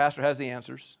 Sometimes the pastor has the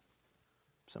answers.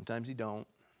 Sometimes he don't.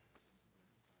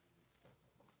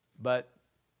 But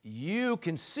you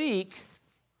can seek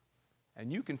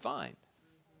and you can find.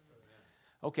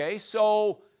 Okay,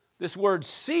 so this word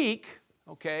seek,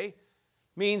 okay,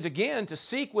 means again to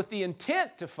seek with the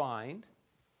intent to find,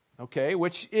 okay,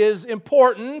 which is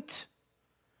important.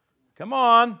 Come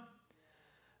on.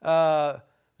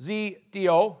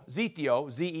 Zeteo,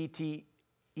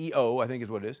 Z-E-T-E-O, I think is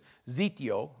what it is.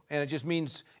 Zeteo, and it just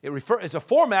means, it's a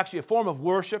form of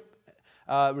worship.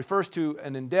 Refers to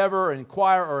an endeavor, an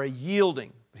inquire, or a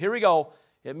yielding. Here we go.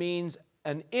 It means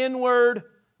an inward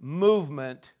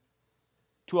movement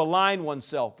to align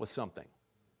oneself with something.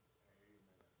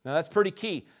 Now that's pretty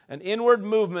key. An inward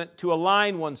movement to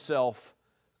align oneself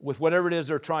with whatever it is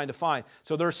they're trying to find.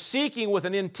 So they're seeking with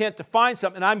an intent to find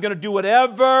something, and I'm going to do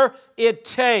whatever it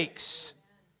takes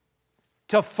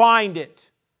to find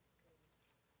it.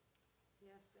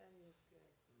 Yes, that is good.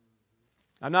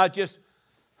 I'm not just,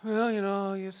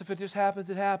 well, yes, if it just happens,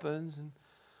 it happens. And,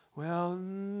 well,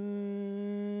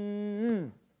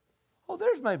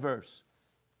 there's my verse.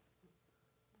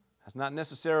 That's not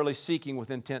necessarily seeking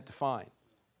with intent to find.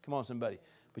 Come on, somebody.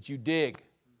 But you dig.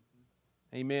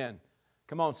 Amen.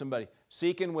 Come on, somebody.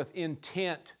 Seeking with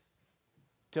intent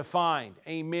to find.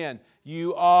 Amen.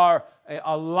 You are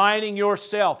aligning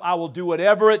yourself. I will do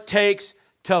whatever it takes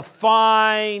to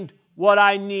find what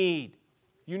I need.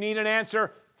 You need an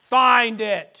answer? Find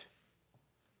it.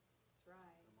 That's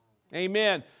right.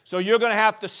 Amen. So you're going to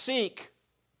have to seek.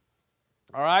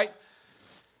 All right?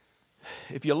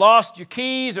 If you lost your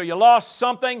keys or you lost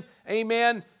something,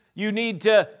 amen, you need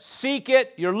to seek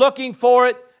it. You're looking for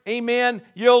it. Amen.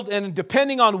 And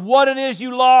depending on what it is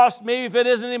you lost, maybe if it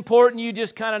isn't important, you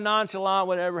just kind of nonchalant,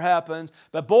 whatever happens.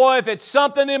 But boy, if it's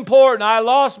something important, I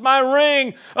lost my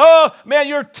ring. Oh, man,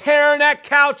 you're tearing that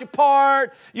couch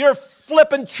apart. You're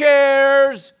flipping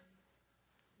chairs.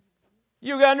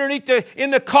 You're underneath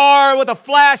in the car with a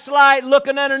flashlight,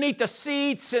 looking underneath the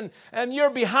seats, and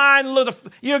you're behind.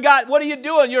 What are you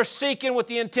doing? You're seeking with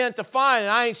the intent to find,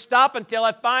 and I ain't stopping until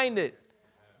I find it.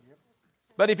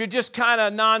 But if you're just kind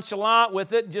of nonchalant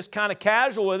with it, just kind of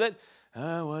casual with it,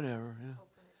 whatever.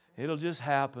 It'll just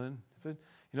happen.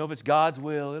 If it's God's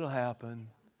will, it'll happen.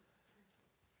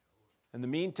 In the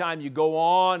meantime, you go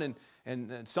on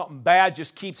and something bad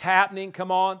just keeps happening.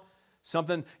 Come on.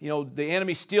 Something, the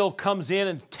enemy still comes in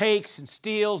and takes and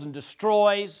steals and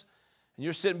destroys. And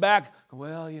you're sitting back,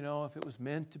 well, if it was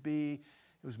meant to be,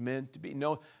 it was meant to be.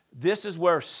 No, this is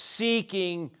where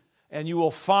seeking and you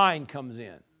will find comes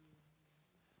in.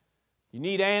 You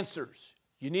need answers.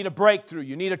 You need a breakthrough.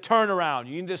 You need a turnaround.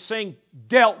 You need this thing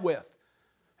dealt with.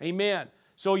 Amen.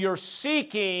 So you're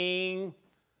seeking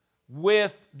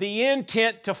with the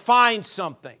intent to find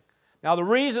something. Now, the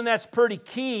reason that's pretty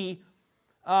key,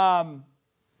 because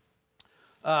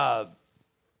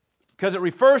because it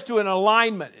refers to an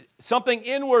alignment, something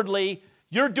inwardly.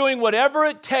 You're doing whatever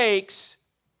it takes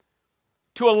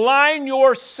to align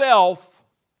yourself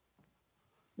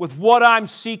with what I'm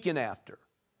seeking after.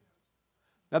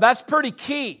 Now that's pretty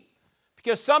key,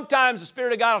 because sometimes the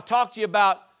Spirit of God will talk to you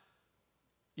about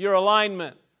your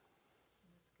alignment.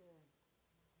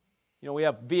 You know, we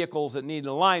have vehicles that need an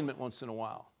alignment once in a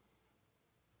while.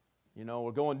 You know,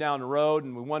 we're going down the road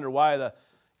and we wonder why the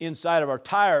inside of our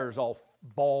tire is all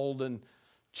bald and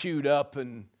chewed up,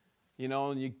 and you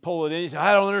know, and you pull it in, you say,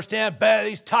 I don't understand,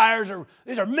 these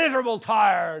are miserable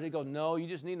tires. They go, no, you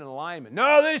just need an alignment.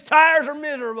 No, these tires are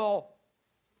miserable.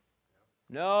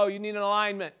 No, you need an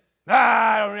alignment.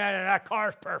 That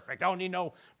car's perfect. I don't need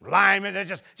no alignment.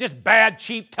 It's just bad,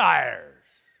 cheap tires.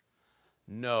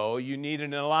 No, you need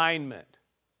an alignment.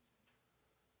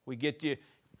 We get your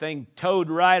thing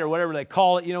towed right or whatever they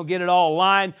call it, you know, get it all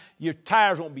aligned. Your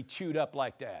tires won't be chewed up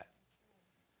like that.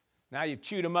 Now you've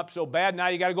chewed them up so bad, now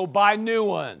you got to go buy new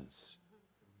ones.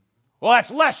 Well,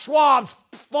 that's Les Schwab's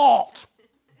fault.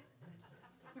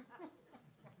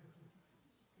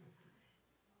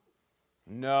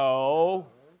 No.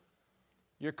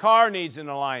 Your car needs an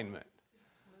alignment.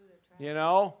 You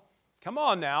know? Come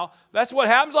on now. That's what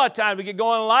happens a lot of times. We get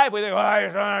going in life. We think, well, I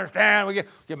just don't understand. We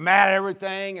get mad at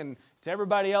everything, and it's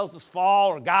everybody else's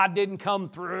fault, or God didn't come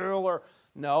through, or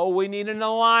no, we need an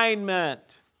alignment.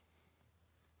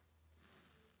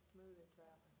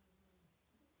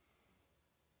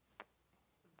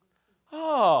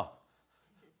 Oh,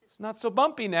 it's not so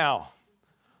bumpy now.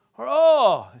 Or,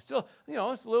 oh, it's still, you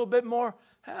know, it's a little bit more,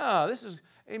 this is,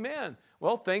 amen.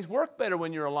 Well, things work better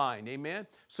when you're aligned, amen.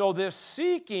 So this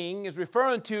seeking is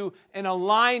referring to an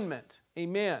alignment,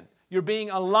 amen. You're being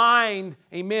aligned,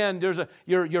 amen.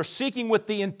 You're seeking with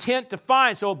the intent to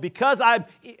find. So because I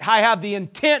have the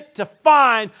intent to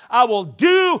find, I will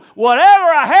do whatever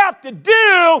I have to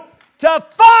do to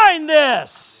find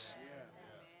this.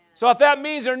 So if that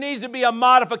means there needs to be a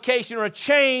modification or a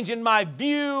change in my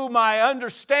view, my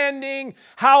understanding,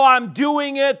 how I'm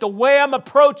doing it, the way I'm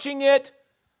approaching it,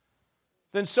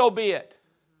 then so be it.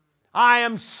 I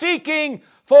am seeking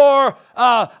for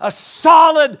a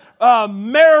solid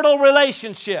marital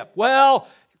relationship. Well,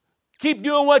 keep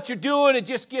doing what you're doing, it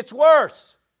just gets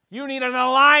worse. You need an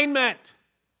alignment.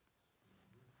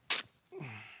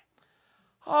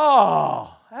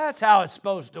 Oh, that's how it's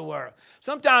supposed to work.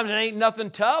 Sometimes it ain't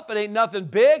nothing tough, it ain't nothing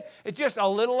big, it's just a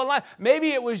little alignment.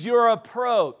 Maybe it was your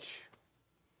approach.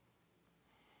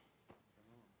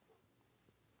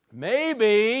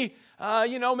 Maybe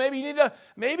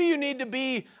maybe you need to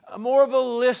be more of a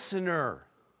listener.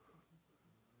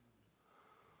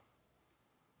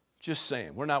 Just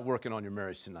saying, we're not working on your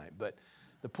marriage tonight, but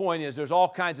the point is there's all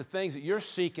kinds of things that you're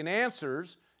seeking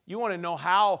answers. You want to know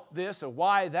how this or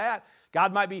why that.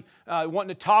 God might be wanting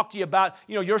to talk to you about,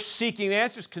 you're seeking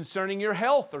answers concerning your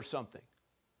health or something.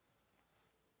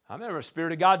 I remember the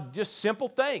Spirit of God, just simple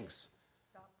things.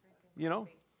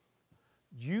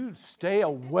 You stay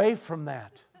away from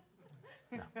that.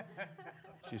 No.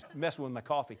 She's messing with my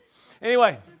coffee.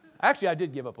 Anyway, actually I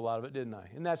did give up a lot of it, didn't I?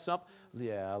 Isn't that something?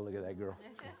 Yeah, look at that girl.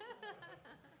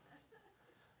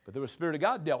 But the Spirit of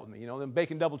God dealt with me. Them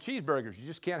bacon double cheeseburgers, you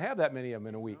just can't have that many of them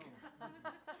in a week.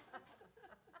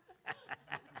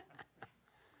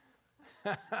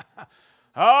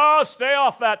 Oh, stay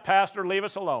off that, Pastor. Leave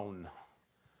us alone.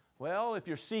 Well, if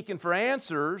you're seeking for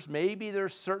answers, maybe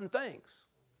there's certain things.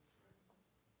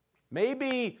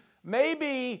 Maybe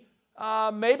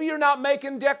you're not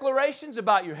making declarations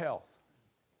about your health.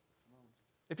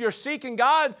 If you're seeking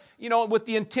God, with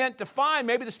the intent to find,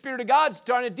 maybe the Spirit of God's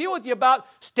trying to deal with you about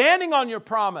standing on your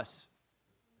promise.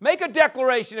 Make a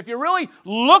declaration. If you're really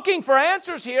looking for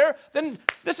answers here, then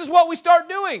this is what we start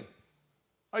doing.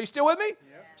 Are you still with me? Yep.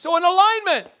 So an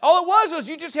alignment. All it was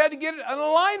you just had to get an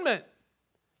alignment.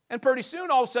 And pretty soon,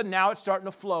 all of a sudden, now it's starting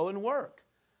to flow and work.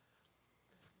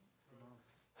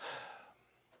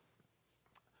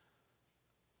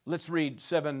 Let's read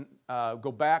 7,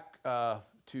 go back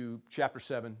to chapter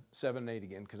 7 and 8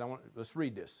 again, because let's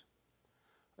read this.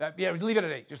 Leave it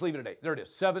at 8. Just leave it at 8. There it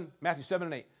is. Matthew 7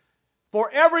 and 8. For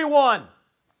everyone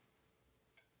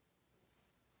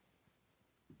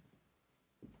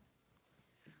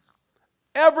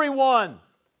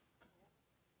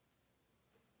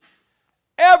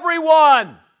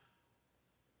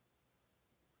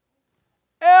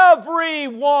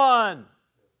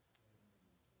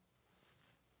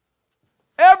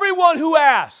who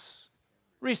asks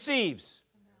receives.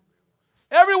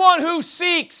 Everyone who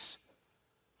seeks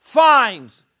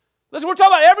finds. Listen, we're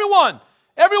talking about everyone.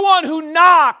 Everyone who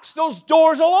knocks, those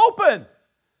doors will open.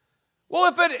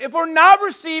 Well, if we're not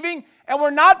receiving and we're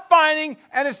not finding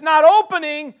and it's not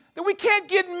opening, then we can't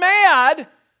get mad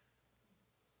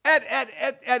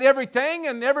at everything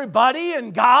and everybody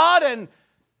and God. And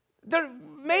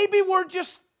maybe we're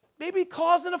just, maybe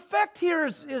cause and effect here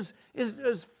is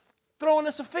throwing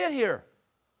us a fit here.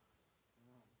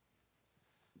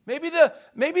 Maybe the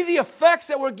effects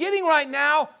that we're getting right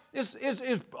now is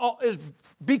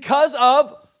because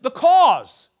of the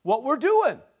cause, what we're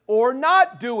doing or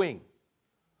not doing.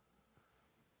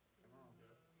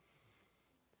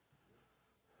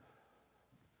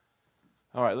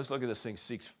 All right, let's look at this thing,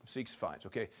 seeks finds,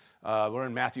 okay? We're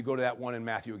in Matthew. Go to that one in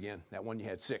Matthew again. That one you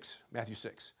had, 6. Matthew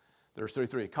 6. There's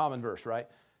 33, a common verse, right?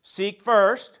 Seek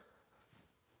first.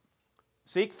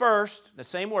 Seek first. The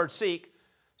same word, seek.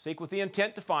 Seek with the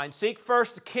intent to find. Seek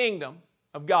first the kingdom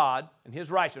of God and His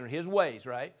righteousness, His ways,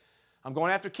 right? I'm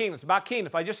going after kingdom. It's about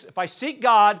kingdom. If I seek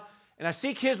God and I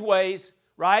seek His ways,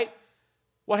 right?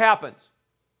 What happens?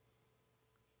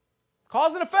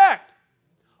 Cause and effect.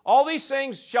 All these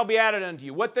things shall be added unto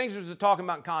you. What things is it talking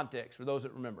about in context for those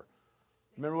that remember?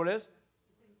 Remember what it is?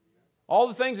 All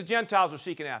the things the Gentiles are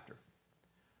seeking after.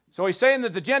 So he's saying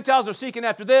that the Gentiles are seeking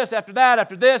after this, after that,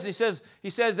 after this. And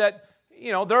he says that,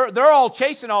 you know, they're all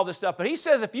chasing all this stuff. But he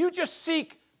says if you just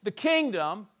seek the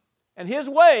kingdom and His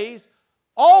ways,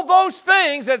 all those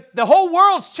things that the whole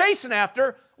world's chasing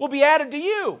after will be added to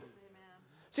you. Amen.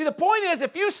 See, the point is,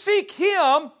 if you seek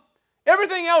Him,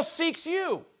 everything else seeks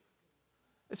you.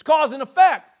 It's cause and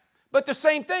effect. But the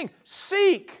same thing,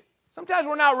 seek. Sometimes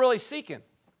we're not really seeking.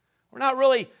 We're not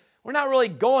really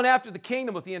going after the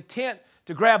kingdom with the intent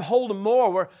to grab hold of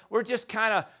more. We're just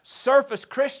kind of surface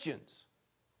Christians.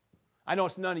 I know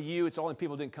it's none of you. It's only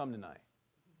people who didn't come tonight.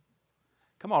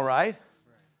 Come on, right?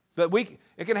 But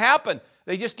it can happen.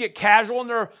 They just get casual in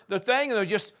their thing, and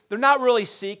they're not really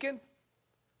seeking.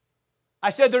 I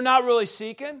said they're not really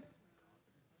seeking.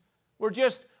 We're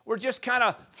just kind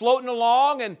of floating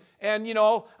along, and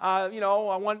I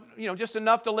want just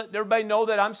enough to let everybody know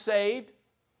that I'm saved.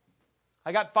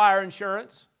 I got fire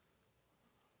insurance.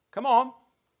 Come on.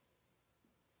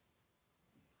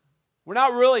 We're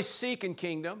not really seeking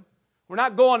kingdom. We're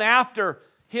not going after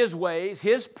His ways,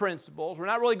 His principles. We're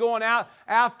not really going out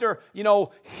after,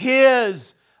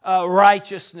 His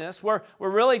righteousness. We're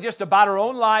really just about our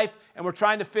own life, and we're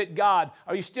trying to fit God.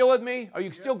 Are you still with me? Are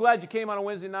you still glad you came on a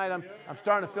Wednesday night? I'm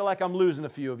starting to feel like I'm losing a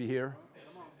few of you here.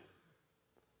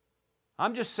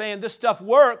 I'm just saying this stuff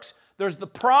works. There's the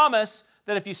promise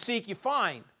that if you seek, you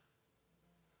find.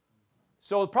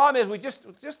 So the problem is we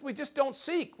just don't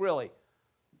seek, really.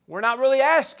 We're not really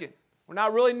asking. We're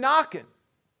not really knocking.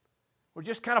 We're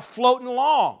just kind of floating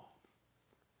along.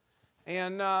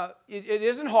 And it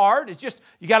isn't hard. It's just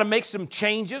you got to make some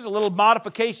changes, a little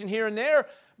modification here and there.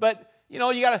 But, you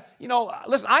got to,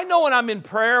 listen, I know when I'm in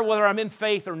prayer whether I'm in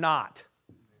faith or not.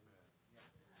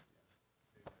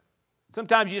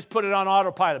 Sometimes you just put it on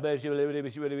autopilot. You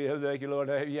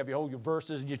have your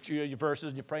verses, and your verses,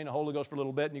 and you're praying the Holy Ghost for a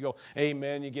little bit, and you go,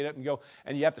 amen, you get up and go,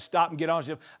 and you have to stop and get on.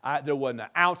 There wasn't an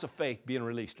ounce of faith being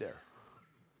released there.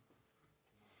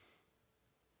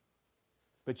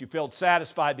 But you felt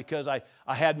satisfied because I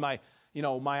had my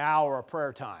hour of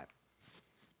prayer time.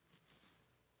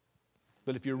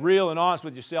 But if you're real and honest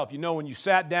with yourself, when you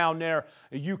sat down there,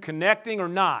 are you connecting or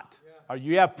not? Are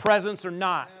you have presence or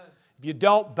not? If you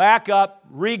don't, back up,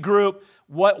 regroup.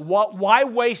 Why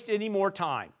waste any more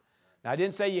time? Now, I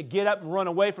didn't say you get up and run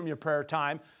away from your prayer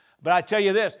time, but I tell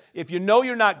you this, if you know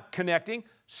you're not connecting,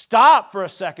 stop for a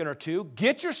second or two,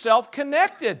 get yourself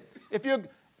connected.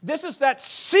 This is that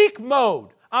seek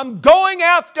mode. I'm going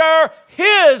after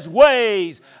His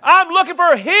ways. I'm looking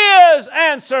for His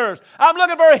answers. I'm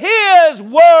looking for His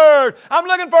word. I'm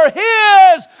looking for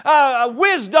His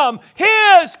wisdom,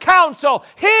 His counsel,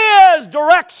 His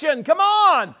direction. Come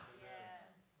on.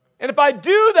 And if I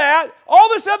do that, all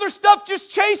this other stuff just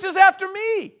chases after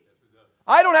me.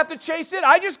 I don't have to chase it.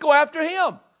 I just go after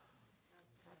Him.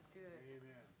 That's good.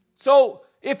 So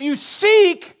if you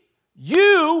seek,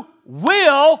 you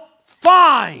will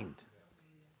find.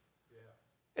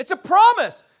 It's a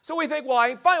promise. So we think, well, I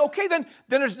ain't fine. Okay, then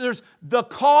there's the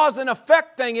cause and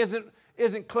effect thing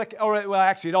isn't click. Or well,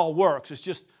 actually, it all works. It's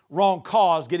just wrong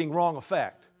cause getting wrong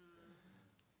effect.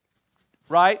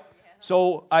 Right? Yeah.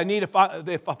 So I need if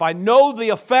I know the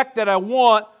effect that I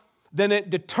want, then it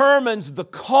determines the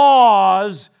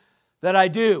cause that I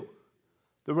do,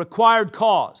 the required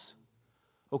cause.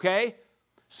 Okay?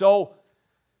 So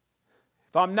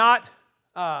if I'm not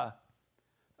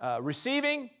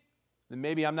receiving, then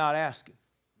maybe I'm not asking.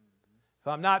 If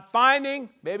I'm not finding,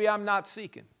 maybe I'm not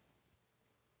seeking.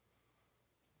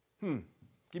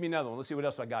 Give me another one. Let's see what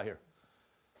else I got here.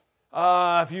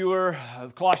 If you were,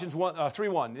 Colossians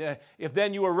 3:1, if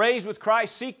then you were raised with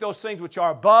Christ, seek those things which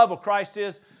are above where Christ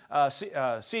is,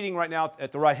 seating right now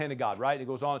at the right hand of God, right? It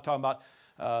goes on to talk about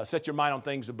set your mind on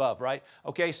things above, right?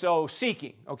 Okay, so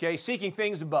seeking, okay? Seeking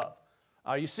things above.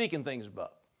 Are you seeking things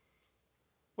above?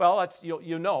 Well, that's,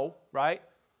 you know, right?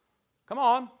 Come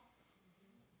on.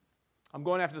 I'm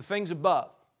going after the things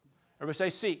above. Everybody say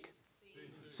seek.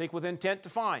 Seek with intent to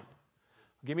find.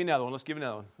 Give me another one. Let's give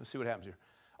another one. Let's see what happens here.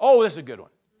 Oh, this is a good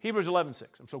one. Hebrews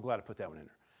 11:6. I'm so glad I put that one in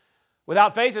there.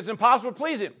 Without faith, it's impossible to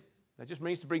please Him. That just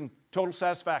means to bring total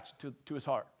satisfaction to His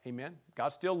heart. Amen. God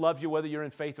still loves you whether you're in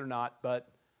faith or not, but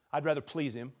I'd rather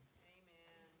please Him.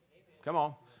 Amen. Come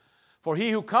on. For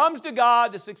he who comes to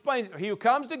God, this explains, he who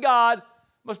comes to God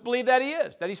must believe that He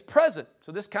is, that He's present.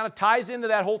 So this kind of ties into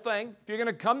that whole thing. If you're going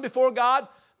to come before God,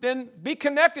 then be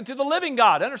connected to the living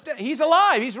God. Understand? He's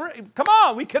alive. Come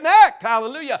on, we connect.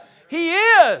 Hallelujah. He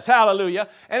is. Hallelujah.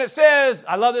 And it says,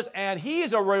 I love this, and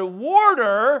He's a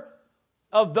rewarder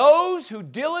of those who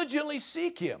diligently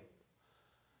seek Him.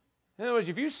 In other words,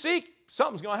 if you seek,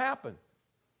 something's going to happen.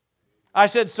 I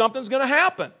said something's going to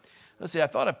happen. Let's see, I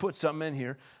thought I put something in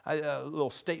here. A little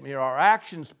statement here. Our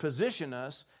actions position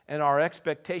us and our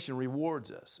expectation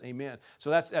rewards us. Amen. So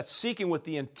that's seeking with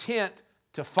the intent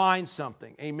to find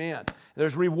something. Amen.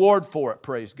 There's reward for it,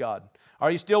 praise God. Are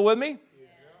you still with me?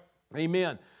 Yeah.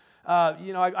 Amen.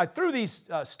 I threw these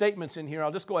statements in here.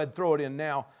 I'll just go ahead and throw it in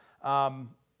now.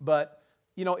 But,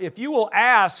 if you will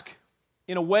ask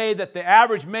in a way that the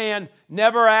average man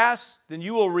never asks, then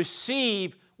you will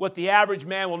receive what the average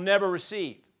man will never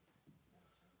receive.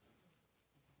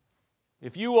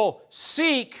 If you will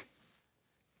seek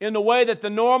in the way that the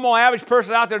normal average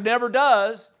person out there never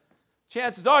does,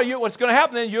 chances are what's going to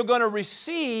happen then, you're going to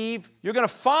receive, you're going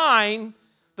to find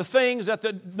the things that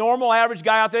the normal average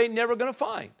guy out there ain't never going to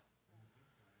find.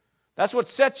 That's what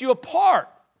sets you apart.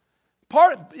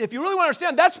 If you really want to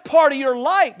understand, that's part of your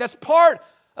light. That's part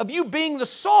of you being the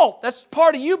salt. That's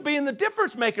part of you being the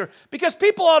difference maker. Because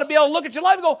people ought to be able to look at your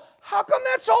life and go, how come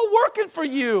that's all working for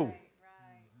you?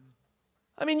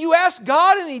 I mean, you asked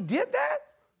God and He did that?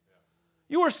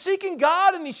 You were seeking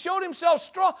God and He showed Himself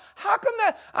strong. How come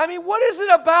that? I mean, what is it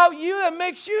about you that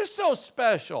makes you so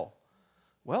special?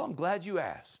 Well, I'm glad you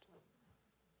asked.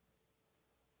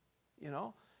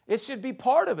 It should be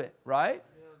part of it, right?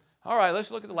 Yeah. All right, let's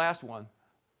look at the last one.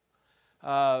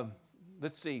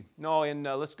 Let's see.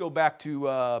 Let's go back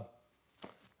to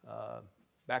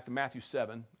Matthew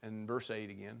 7 and verse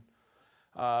 8 again.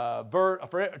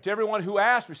 To everyone who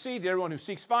asks, receives. To everyone who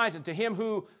seeks, finds. And to him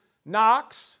who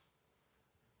knocks,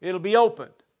 it'll be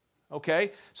opened.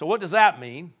 Okay, so what does that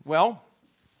mean? Well,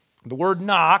 the word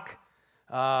knock,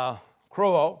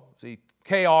 kroo, see,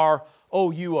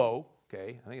 K-R-O-U-O,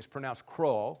 okay, I think it's pronounced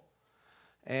kroo,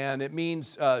 and it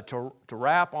means to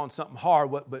rap on something hard,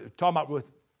 but talking about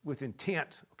with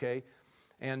intent, okay,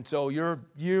 and so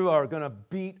you are going to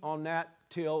beat on that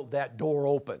till that door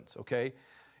opens, okay.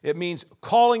 It means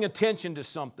calling attention to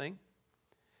something.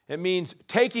 It means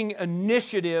taking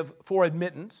initiative for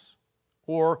admittance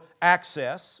or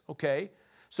access, okay?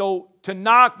 So to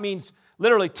knock means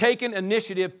literally taking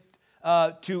initiative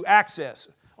to access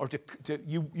or to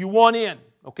you want in,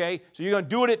 okay? So you're going to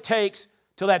do what it takes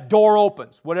till that door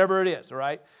opens, whatever it is, all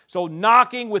right? So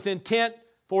knocking with intent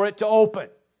for it to open,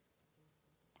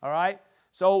 all right?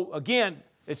 So again,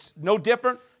 it's no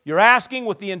different. You're asking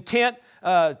with the intent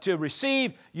to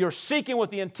receive. You're seeking with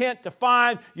the intent to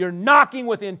find. You're knocking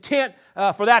with intent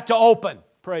for that to open.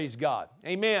 Praise God.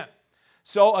 Amen.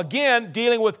 So again,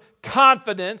 dealing with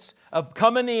confidence of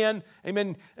coming in.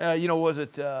 Amen. I was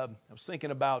thinking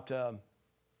about,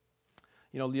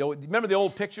 remember the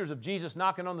old pictures of Jesus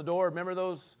knocking on the door? Remember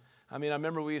those? I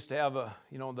remember we used to have,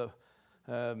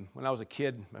 when I was a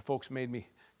kid, my folks made me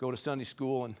go to Sunday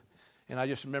school, and I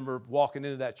just remember walking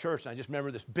into that church, and I just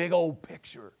remember this big old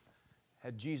picture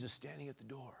had Jesus standing at the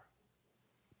door.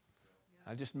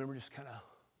 I just remember just kind of,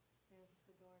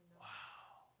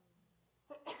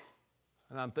 wow.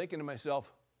 And I'm thinking to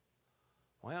myself,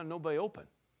 why don't nobody open?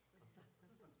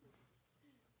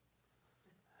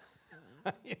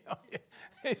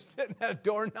 He's sitting at a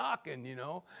door knocking,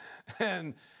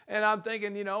 And I'm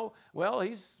thinking, well,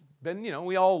 he's been,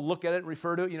 we all look at it and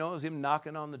refer to it, as him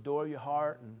knocking on the door of your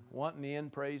heart and wanting in,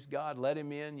 praise God, let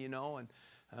him in,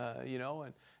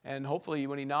 and hopefully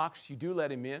when he knocks, you do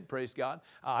let him in, praise God.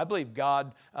 I believe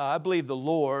the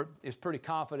Lord is pretty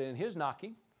confident in his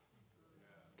knocking.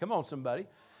 Come on, somebody.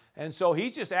 And so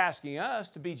he's just asking us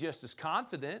to be just as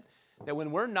confident that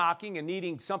when we're knocking and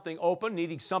needing something open,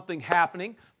 needing something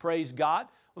happening, praise God,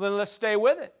 well then let's stay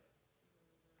with it.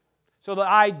 So the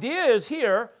idea is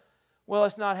here, Well,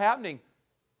 it's not happening.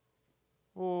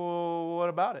 Well, what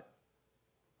about it?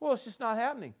 Well, it's just not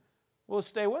happening. Well,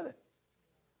 stay with it.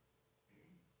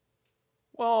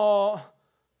 Well,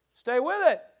 stay with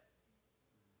it.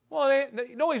 Well,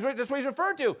 that's what he's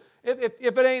referring to.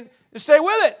 If it ain't, stay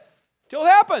with it till it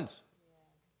happens.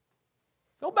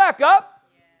 Don't back up.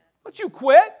 Don't you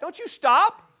quit. Don't you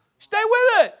stop. Stay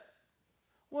with it.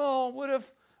 Well, what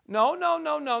if?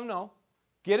 No.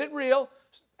 Get it real.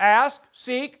 Ask,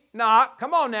 seek, knock.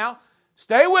 Come on now.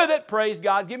 Stay with it. Praise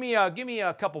God. Give me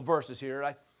a couple verses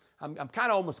here. I'm kind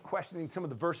of almost questioning some of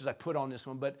the verses I put on this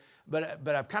one, but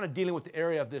I'm kind of dealing with the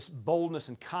area of this boldness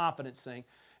and confidence thing.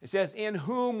 It says, in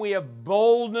whom we have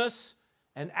boldness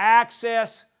and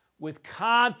access with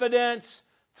confidence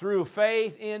through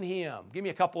faith in Him. Give me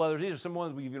a couple others. These are some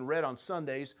ones we've even read on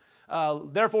Sundays.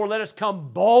 Therefore, let us come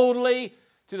boldly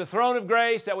to the throne of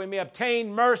grace that we may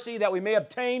obtain mercy,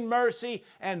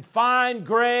 and find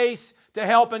grace to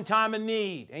help in time of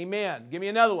need. Amen. Give me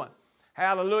another one.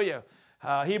 Hallelujah.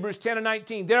 Hebrews 10 and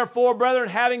 19. Therefore, brethren,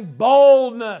 having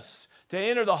boldness to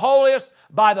enter the holiest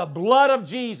by the blood of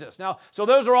Jesus. Now, so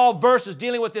those are all verses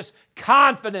dealing with this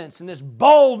confidence and this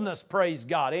boldness, praise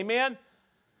God. Amen?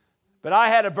 But I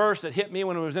had a verse that hit me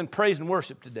when I was in praise and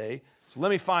worship today, so let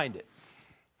me find it.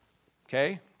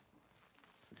 Okay?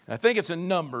 I think it's in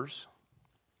Numbers.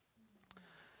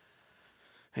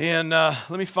 And let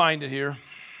me find it here.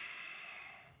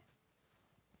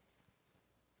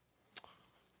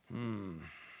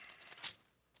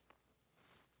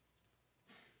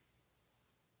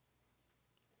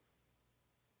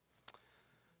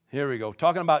 Here we go.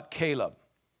 Talking about Caleb.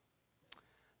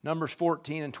 Numbers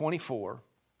 14 and 24.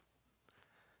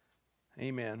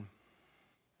 Amen.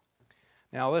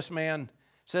 Now this man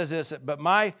says this, but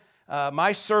my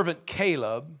servant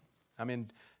Caleb, I'm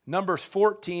in Numbers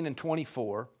 14 and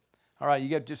 24. All right, you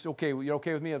get just okay. You're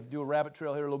okay with me? I'll do a rabbit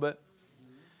trail here a little bit.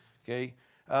 Okay.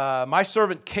 My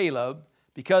servant Caleb,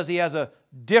 because he has a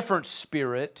different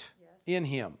spirit in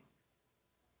him,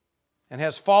 and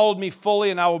has followed me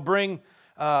fully, and I will bring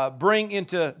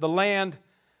into the land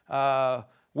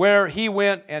where he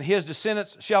went, and his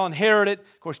descendants shall inherit it.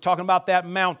 Of course, talking about that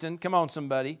mountain. Come on,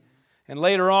 somebody. And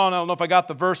later on, I don't know if I got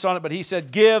the verse on it, but he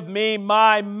said, give me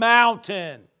my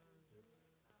mountain.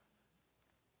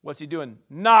 What's he doing?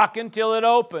 Knocking till it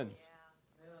opens.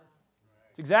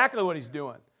 It's exactly what he's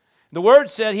doing. The Word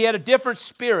said he had a different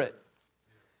spirit.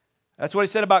 That's what he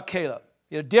said about Caleb.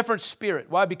 He had a different spirit.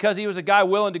 Why? Because he was a guy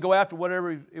willing to go after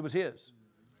whatever it was his.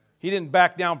 He didn't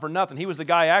back down for nothing. He was the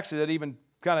guy actually that even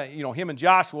kind of, him and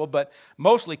Joshua, but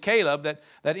mostly Caleb,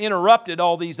 that interrupted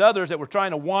all these others that were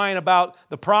trying to whine about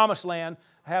the promised land,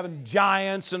 having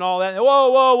giants and all that.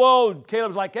 Whoa.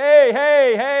 Caleb's like,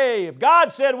 hey, if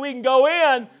God said we can go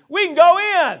in, we can go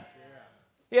in.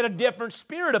 He had a different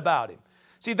spirit about him.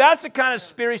 See, that's the kind of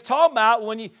spirit he's talking about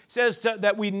when he says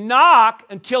that we knock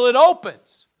until it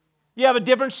opens. You have a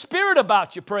different spirit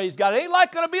about you, praise God. It ain't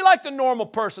going to be like the normal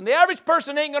person. The average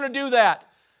person ain't going to do that.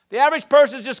 The average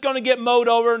person is just going to get mowed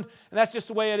over, and that's just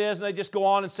the way it is, and they just go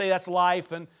on and say that's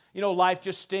life, and, life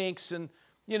just stinks, and,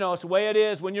 it's the way it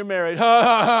is when you're married.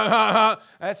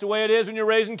 That's the way it is when you're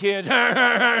raising kids.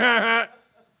 That's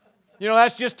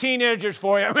just teenagers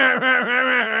for you.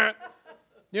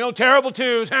 Terrible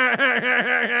twos.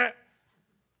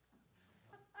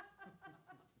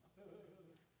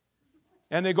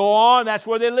 And they go on, that's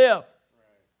where they live.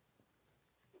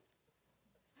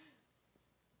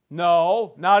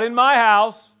 No, not in my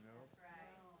house.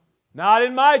 Not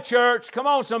in my church. Come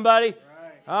on, somebody.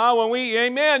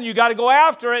 Amen, you got to go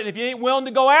after it. And if you ain't willing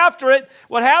to go after it,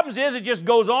 what happens is it just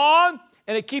goes on,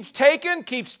 and it keeps taking,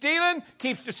 keeps stealing,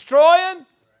 keeps destroying.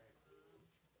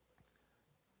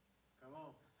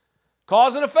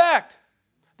 Cause and effect.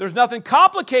 There's nothing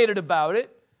complicated about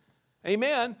it.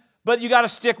 Amen. But you got to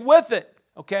stick with it.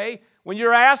 Okay? When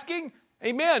you're asking,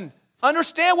 amen,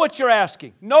 understand what you're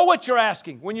asking. Know what you're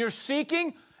asking. When you're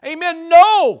seeking, amen,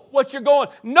 know what you're going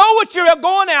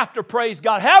after, praise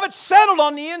God. Have it settled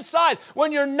on the inside.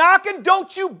 When you're knocking,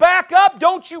 don't you back up.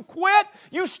 Don't you quit.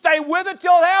 You stay with it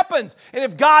till it happens. And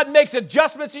if God makes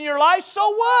adjustments in your life,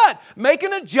 so what? Make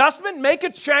an adjustment. Make a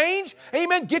change.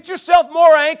 Amen. Get yourself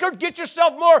more anchored. Get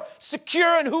yourself more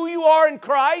secure in who you are in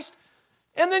Christ.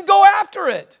 And then go after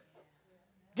it.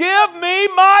 Give me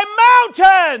my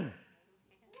mountain.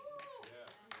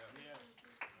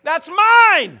 That's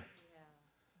mine.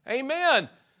 Amen.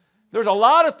 There's a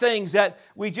lot of things that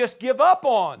we just give up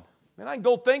on. And I can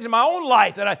go things in my own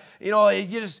life that you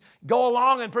just go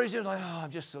along and pretty soon it's like, I'm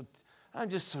just so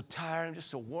tired. I'm just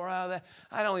so wore out of that.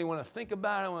 I don't even want to think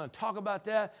about it. I don't want to talk about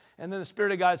that. And then the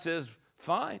Spirit of God says,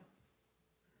 fine.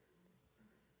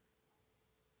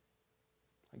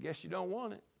 guess you don't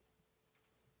want it.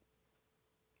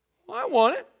 Well, I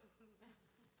want it.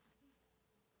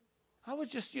 I was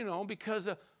just, because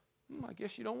I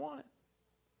guess you don't want it.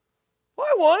 Well,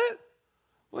 I want it.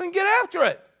 Well, then get after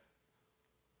it.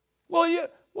 Well,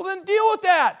 then deal with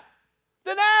that.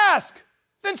 Then ask.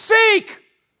 Then seek.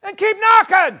 And keep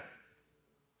knocking.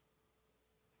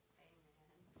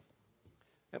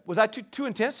 Was I too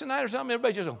intense tonight or something?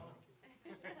 Everybody just...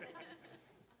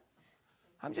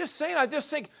 I'm just saying, I just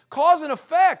think cause and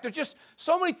effect. There's just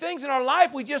so many things in our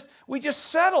life we just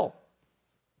settle.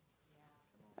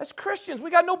 As Christians,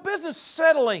 we got no business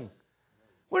settling.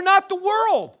 We're not the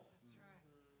world.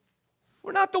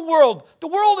 We're not the world. The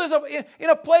world is in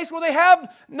a place where they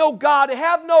have no God. They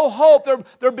have no hope.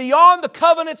 They're beyond the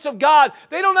covenants of God.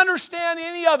 They don't understand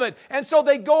any of it. And so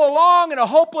they go along in a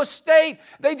hopeless state.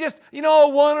 They just,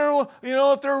 wonder,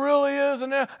 if there really is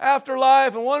an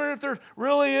afterlife, and wonder if there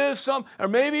really is some, or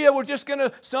maybe we're just going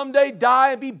to someday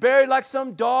die and be buried like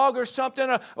some dog or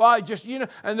something.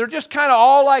 And they're just kind of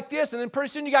all like this. And then pretty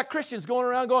soon you got Christians going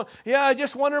around going, yeah, I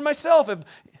just wonder myself if...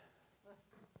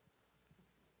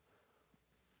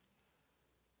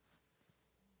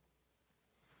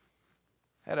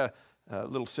 Had a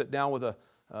little sit down with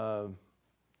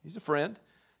he's a friend.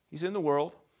 He's in the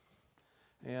world.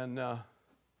 And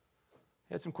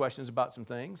had some questions about some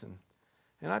things.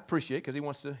 And I appreciate it because he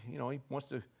wants to,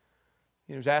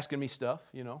 he was asking me stuff,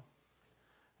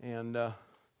 and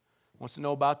wants to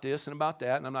know about this and about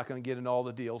that. And I'm not going to get into all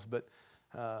the deals, but,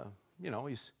 he's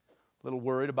a little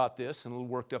worried about this and a little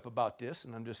worked up about this.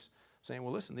 And I'm just saying,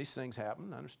 well, listen, these things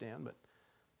happen. I understand, but,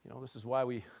 this is why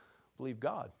we believe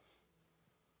God.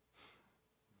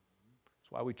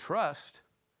 Why we trust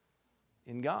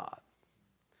in God.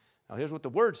 Now, here's what the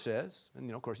Word says. And,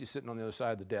 of course, he's sitting on the other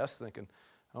side of the desk thinking,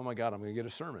 oh, my God, I'm going to get a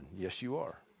sermon. Yes, you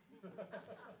are.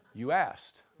 You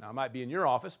asked. Now, I might be in your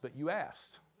office, but you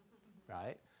asked,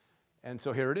 right? And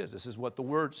so here it is. This is what the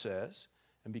Word says.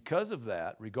 And because of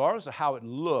that, regardless of how it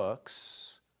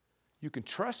looks, you can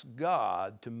trust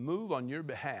God to move on your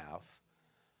behalf,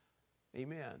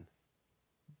 amen,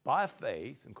 by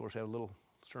faith. And, of course, I have a little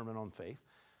sermon on faith.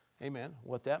 Amen.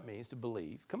 What that means to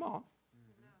believe. Come on.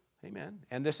 Amen.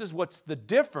 And this is what's the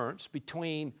difference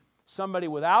between somebody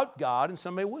without God and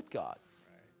somebody with God.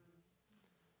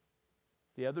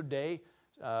 The other day,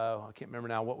 I can't remember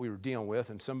now what we were dealing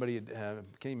with, and somebody, can't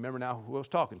even remember now who I was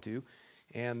talking to,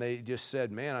 and they just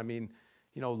said, man,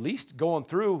 at least going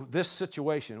through this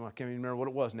situation, I can't even remember what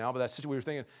it was now, but that situation we were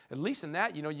thinking, at least in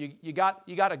that, you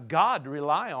got a God to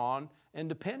rely on and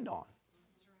depend on.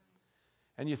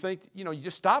 And you think, you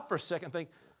just stop for a second and think,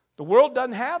 the world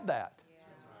doesn't have that.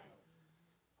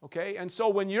 Okay, and so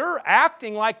when you're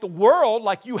acting like the world,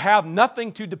 like you have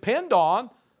nothing to depend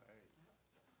on,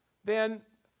 then,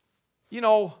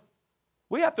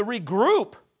 we have to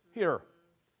regroup here.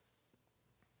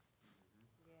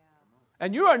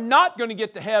 And you are not going to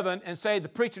get to heaven and say, the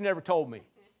preacher never told me.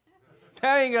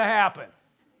 That ain't going to happen.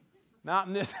 Not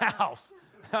in this house.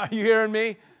 Are you hearing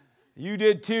me? You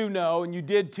did too know, and you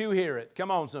did too hear it.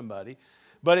 Come on, somebody.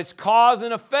 But it's cause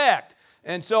and effect.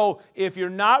 And so if you're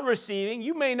not receiving,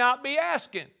 you may not be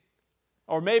asking.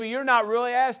 Or maybe you're not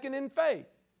really asking in faith.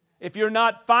 If you're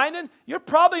not finding, you're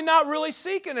probably not really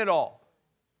seeking at all.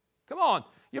 Come on.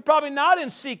 You're probably not in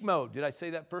seek mode. Did I say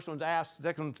that? First one's ask,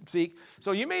 second one's seek.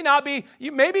 So you may not be,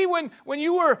 maybe when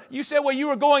you said, well, you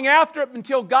were going after it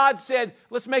until God said,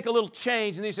 let's make a little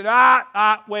change. And he said,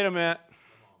 wait a minute.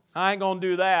 I ain't going to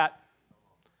do that.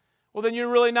 Well, then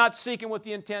you're really not seeking with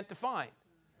the intent to find.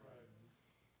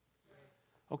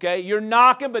 Okay, you're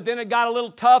knocking, but then it got a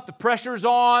little tough. The pressure's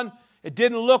on. It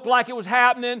didn't look like it was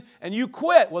happening, and you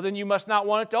quit. Well, then you must not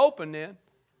want it to open then.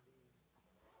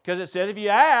 Because it says if you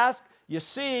ask, you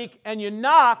seek, and you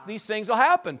knock, these things will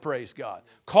happen, praise God.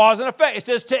 Cause and effect. It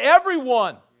says to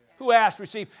everyone who asks,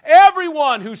 receive.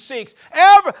 Everyone who seeks.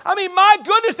 My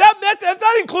goodness,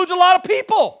 that includes a lot of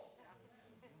people.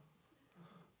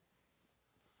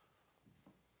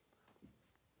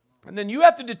 And then you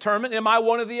have to determine, am I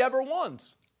one of the ever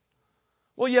ones?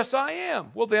 Well, yes, I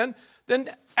am. Well, then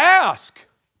ask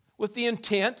with the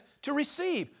intent to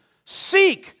receive.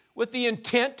 Seek with the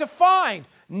intent to find.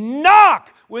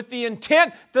 Knock with the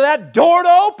intent to that door to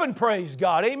open, praise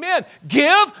God. Amen.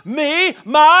 Give me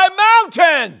my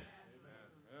mountain.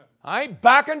 I ain't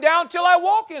backing down till I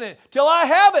walk in it, till I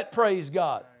have it, praise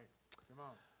God.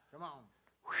 Come on.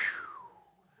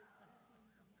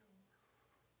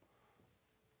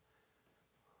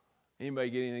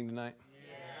 Anybody get anything tonight?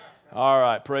 Yeah. All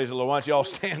right, praise the Lord. Why don't you all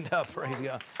stand up, praise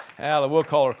God. Hallelujah. We'll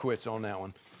call her quits on that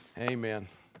one. Amen.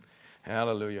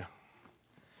 Hallelujah.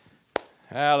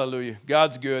 Hallelujah.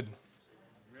 God's good.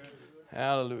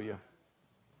 Hallelujah.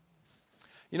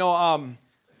 You know, I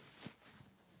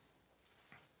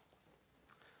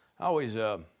always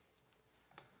one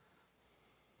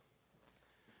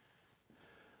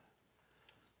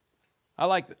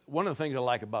of the things I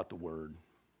like about the Word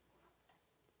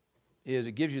is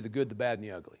it gives you the good, the bad, and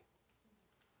the ugly.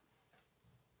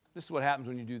 This is what happens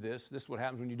when you do this. This is what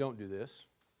happens when you don't do this.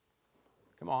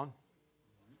 Come on.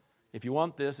 If you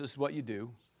want this, this is what you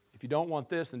do. If you don't want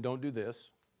this, then don't do this.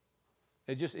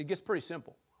 It gets pretty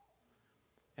simple.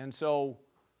 And so,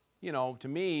 you know, to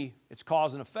me, it's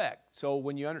cause and effect. So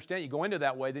when you understand, you go into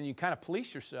that way, then you kind of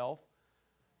police yourself,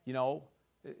 and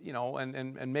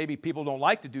maybe people don't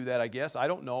like to do that, I guess. I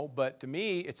don't know. But to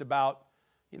me, it's about,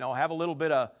 have a little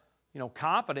bit of,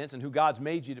 confidence in who God's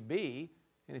made you to be.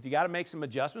 And if you got to make some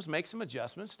adjustments, make some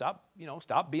adjustments.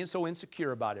 Stop being so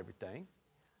insecure about everything.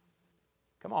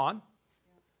 Come on.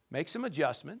 Make some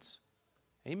adjustments.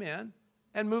 Amen.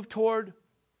 And move toward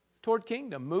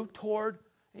kingdom. Move toward,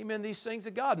 amen, these things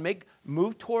of God.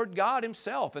 Move toward God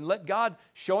Himself and let God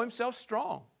show Himself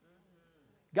strong.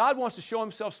 God wants to show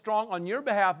Himself strong on your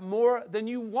behalf more than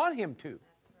you want Him to.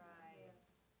 That's right.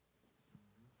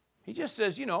 He just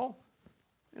says,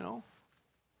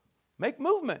 make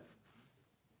movement.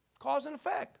 Cause and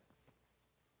effect.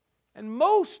 And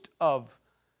most, I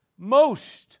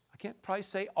can't probably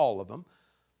say all of them,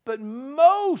 but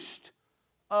most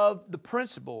of the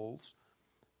principles,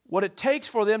 what it takes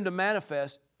for them to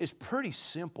manifest is pretty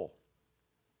simple.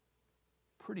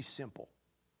 Pretty simple.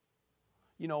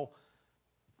 To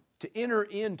enter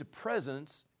into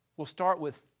presence, we'll start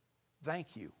with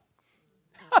thank you.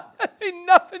 Ain't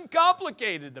nothing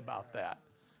complicated about that.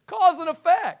 Cause and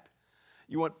effect.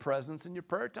 You want presence in your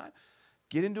prayer time?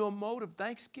 Get into a mode of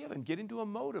thanksgiving. Get into a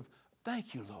mode of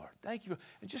thank you, Lord. Thank you.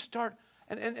 And just start,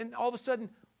 and all of a sudden,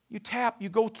 you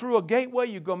go through a gateway,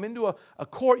 you go into a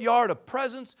courtyard of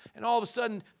presence, and all of a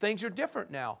sudden, things are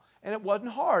different now. And it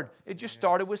wasn't hard. It just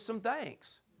started with some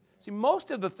thanks. See,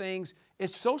 most of the things,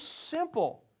 it's so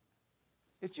simple.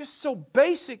 It's just so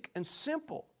basic and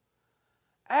simple.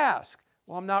 Ask.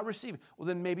 Well, I'm not receiving. Well,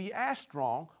 then maybe you asked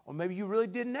wrong, or maybe you really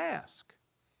didn't ask.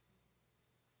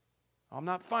 I'm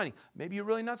not finding. Maybe you're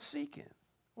really not seeking.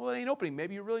 Well, it ain't opening.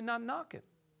 Maybe you're really not knocking.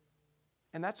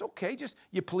 And that's okay. Just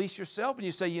you police yourself and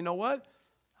you say, you know what?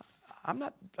 I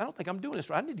don't think I'm doing this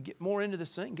right. I need to get more into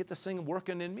this thing, get this thing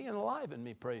working in me and alive in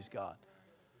me, praise God.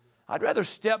 I'd rather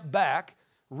step back,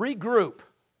 regroup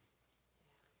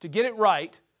to get it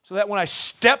right so that when I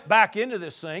step back into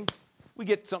this thing, we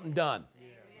get something done.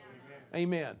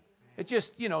 Amen. It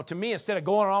just, to me, instead of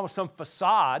going on with some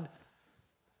facade,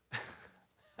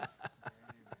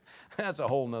 that's a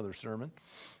whole nother sermon.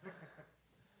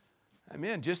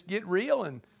 Amen. Just get real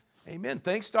and, amen,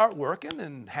 things start working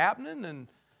and happening, and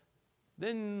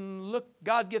then look,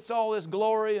 God gets all this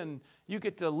glory and you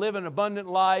get to live an abundant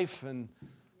life, and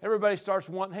everybody starts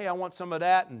wanting, hey, I want some of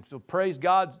that. And so praise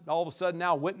God, all of a sudden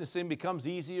now witnessing becomes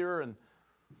easier and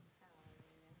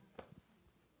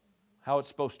how it's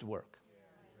supposed to work.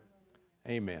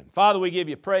 Amen. Father, we give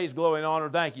you praise, glory, and honor.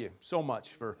 Thank you so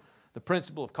much for the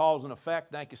principle of cause and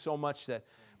effect. Thank you so much that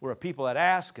we're a people that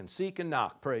ask and seek and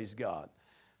knock. Praise God.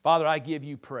 Father, I give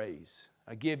you praise.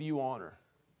 I give you honor.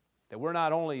 That we're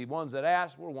not only ones that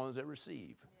ask, we're ones that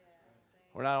receive.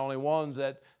 We're not only ones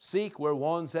that seek, we're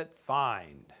ones that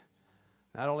find.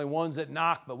 Not only ones that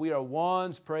knock, but we are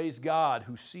ones, praise God,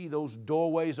 who see those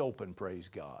doorways open, praise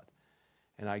God.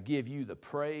 And I give you the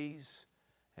praise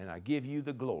and I give you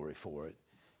the glory for it.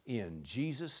 In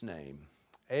Jesus' name,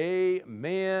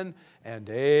 amen and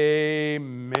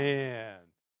amen.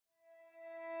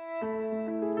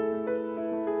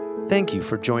 Thank you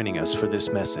for joining us for this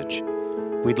message.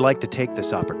 We'd like to take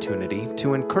this opportunity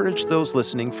to encourage those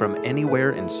listening from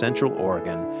anywhere in Central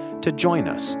Oregon to join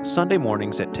us Sunday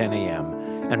mornings at 10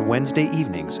 a.m. and Wednesday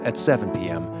evenings at 7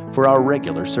 p.m. for our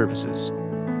regular services.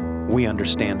 We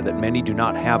understand that many do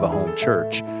not have a home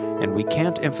church, and we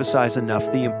can't emphasize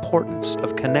enough the importance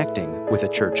of connecting with a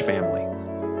church family.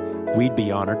 We'd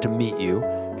be honored to meet you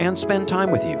and spend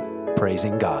time with you,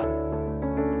 praising God.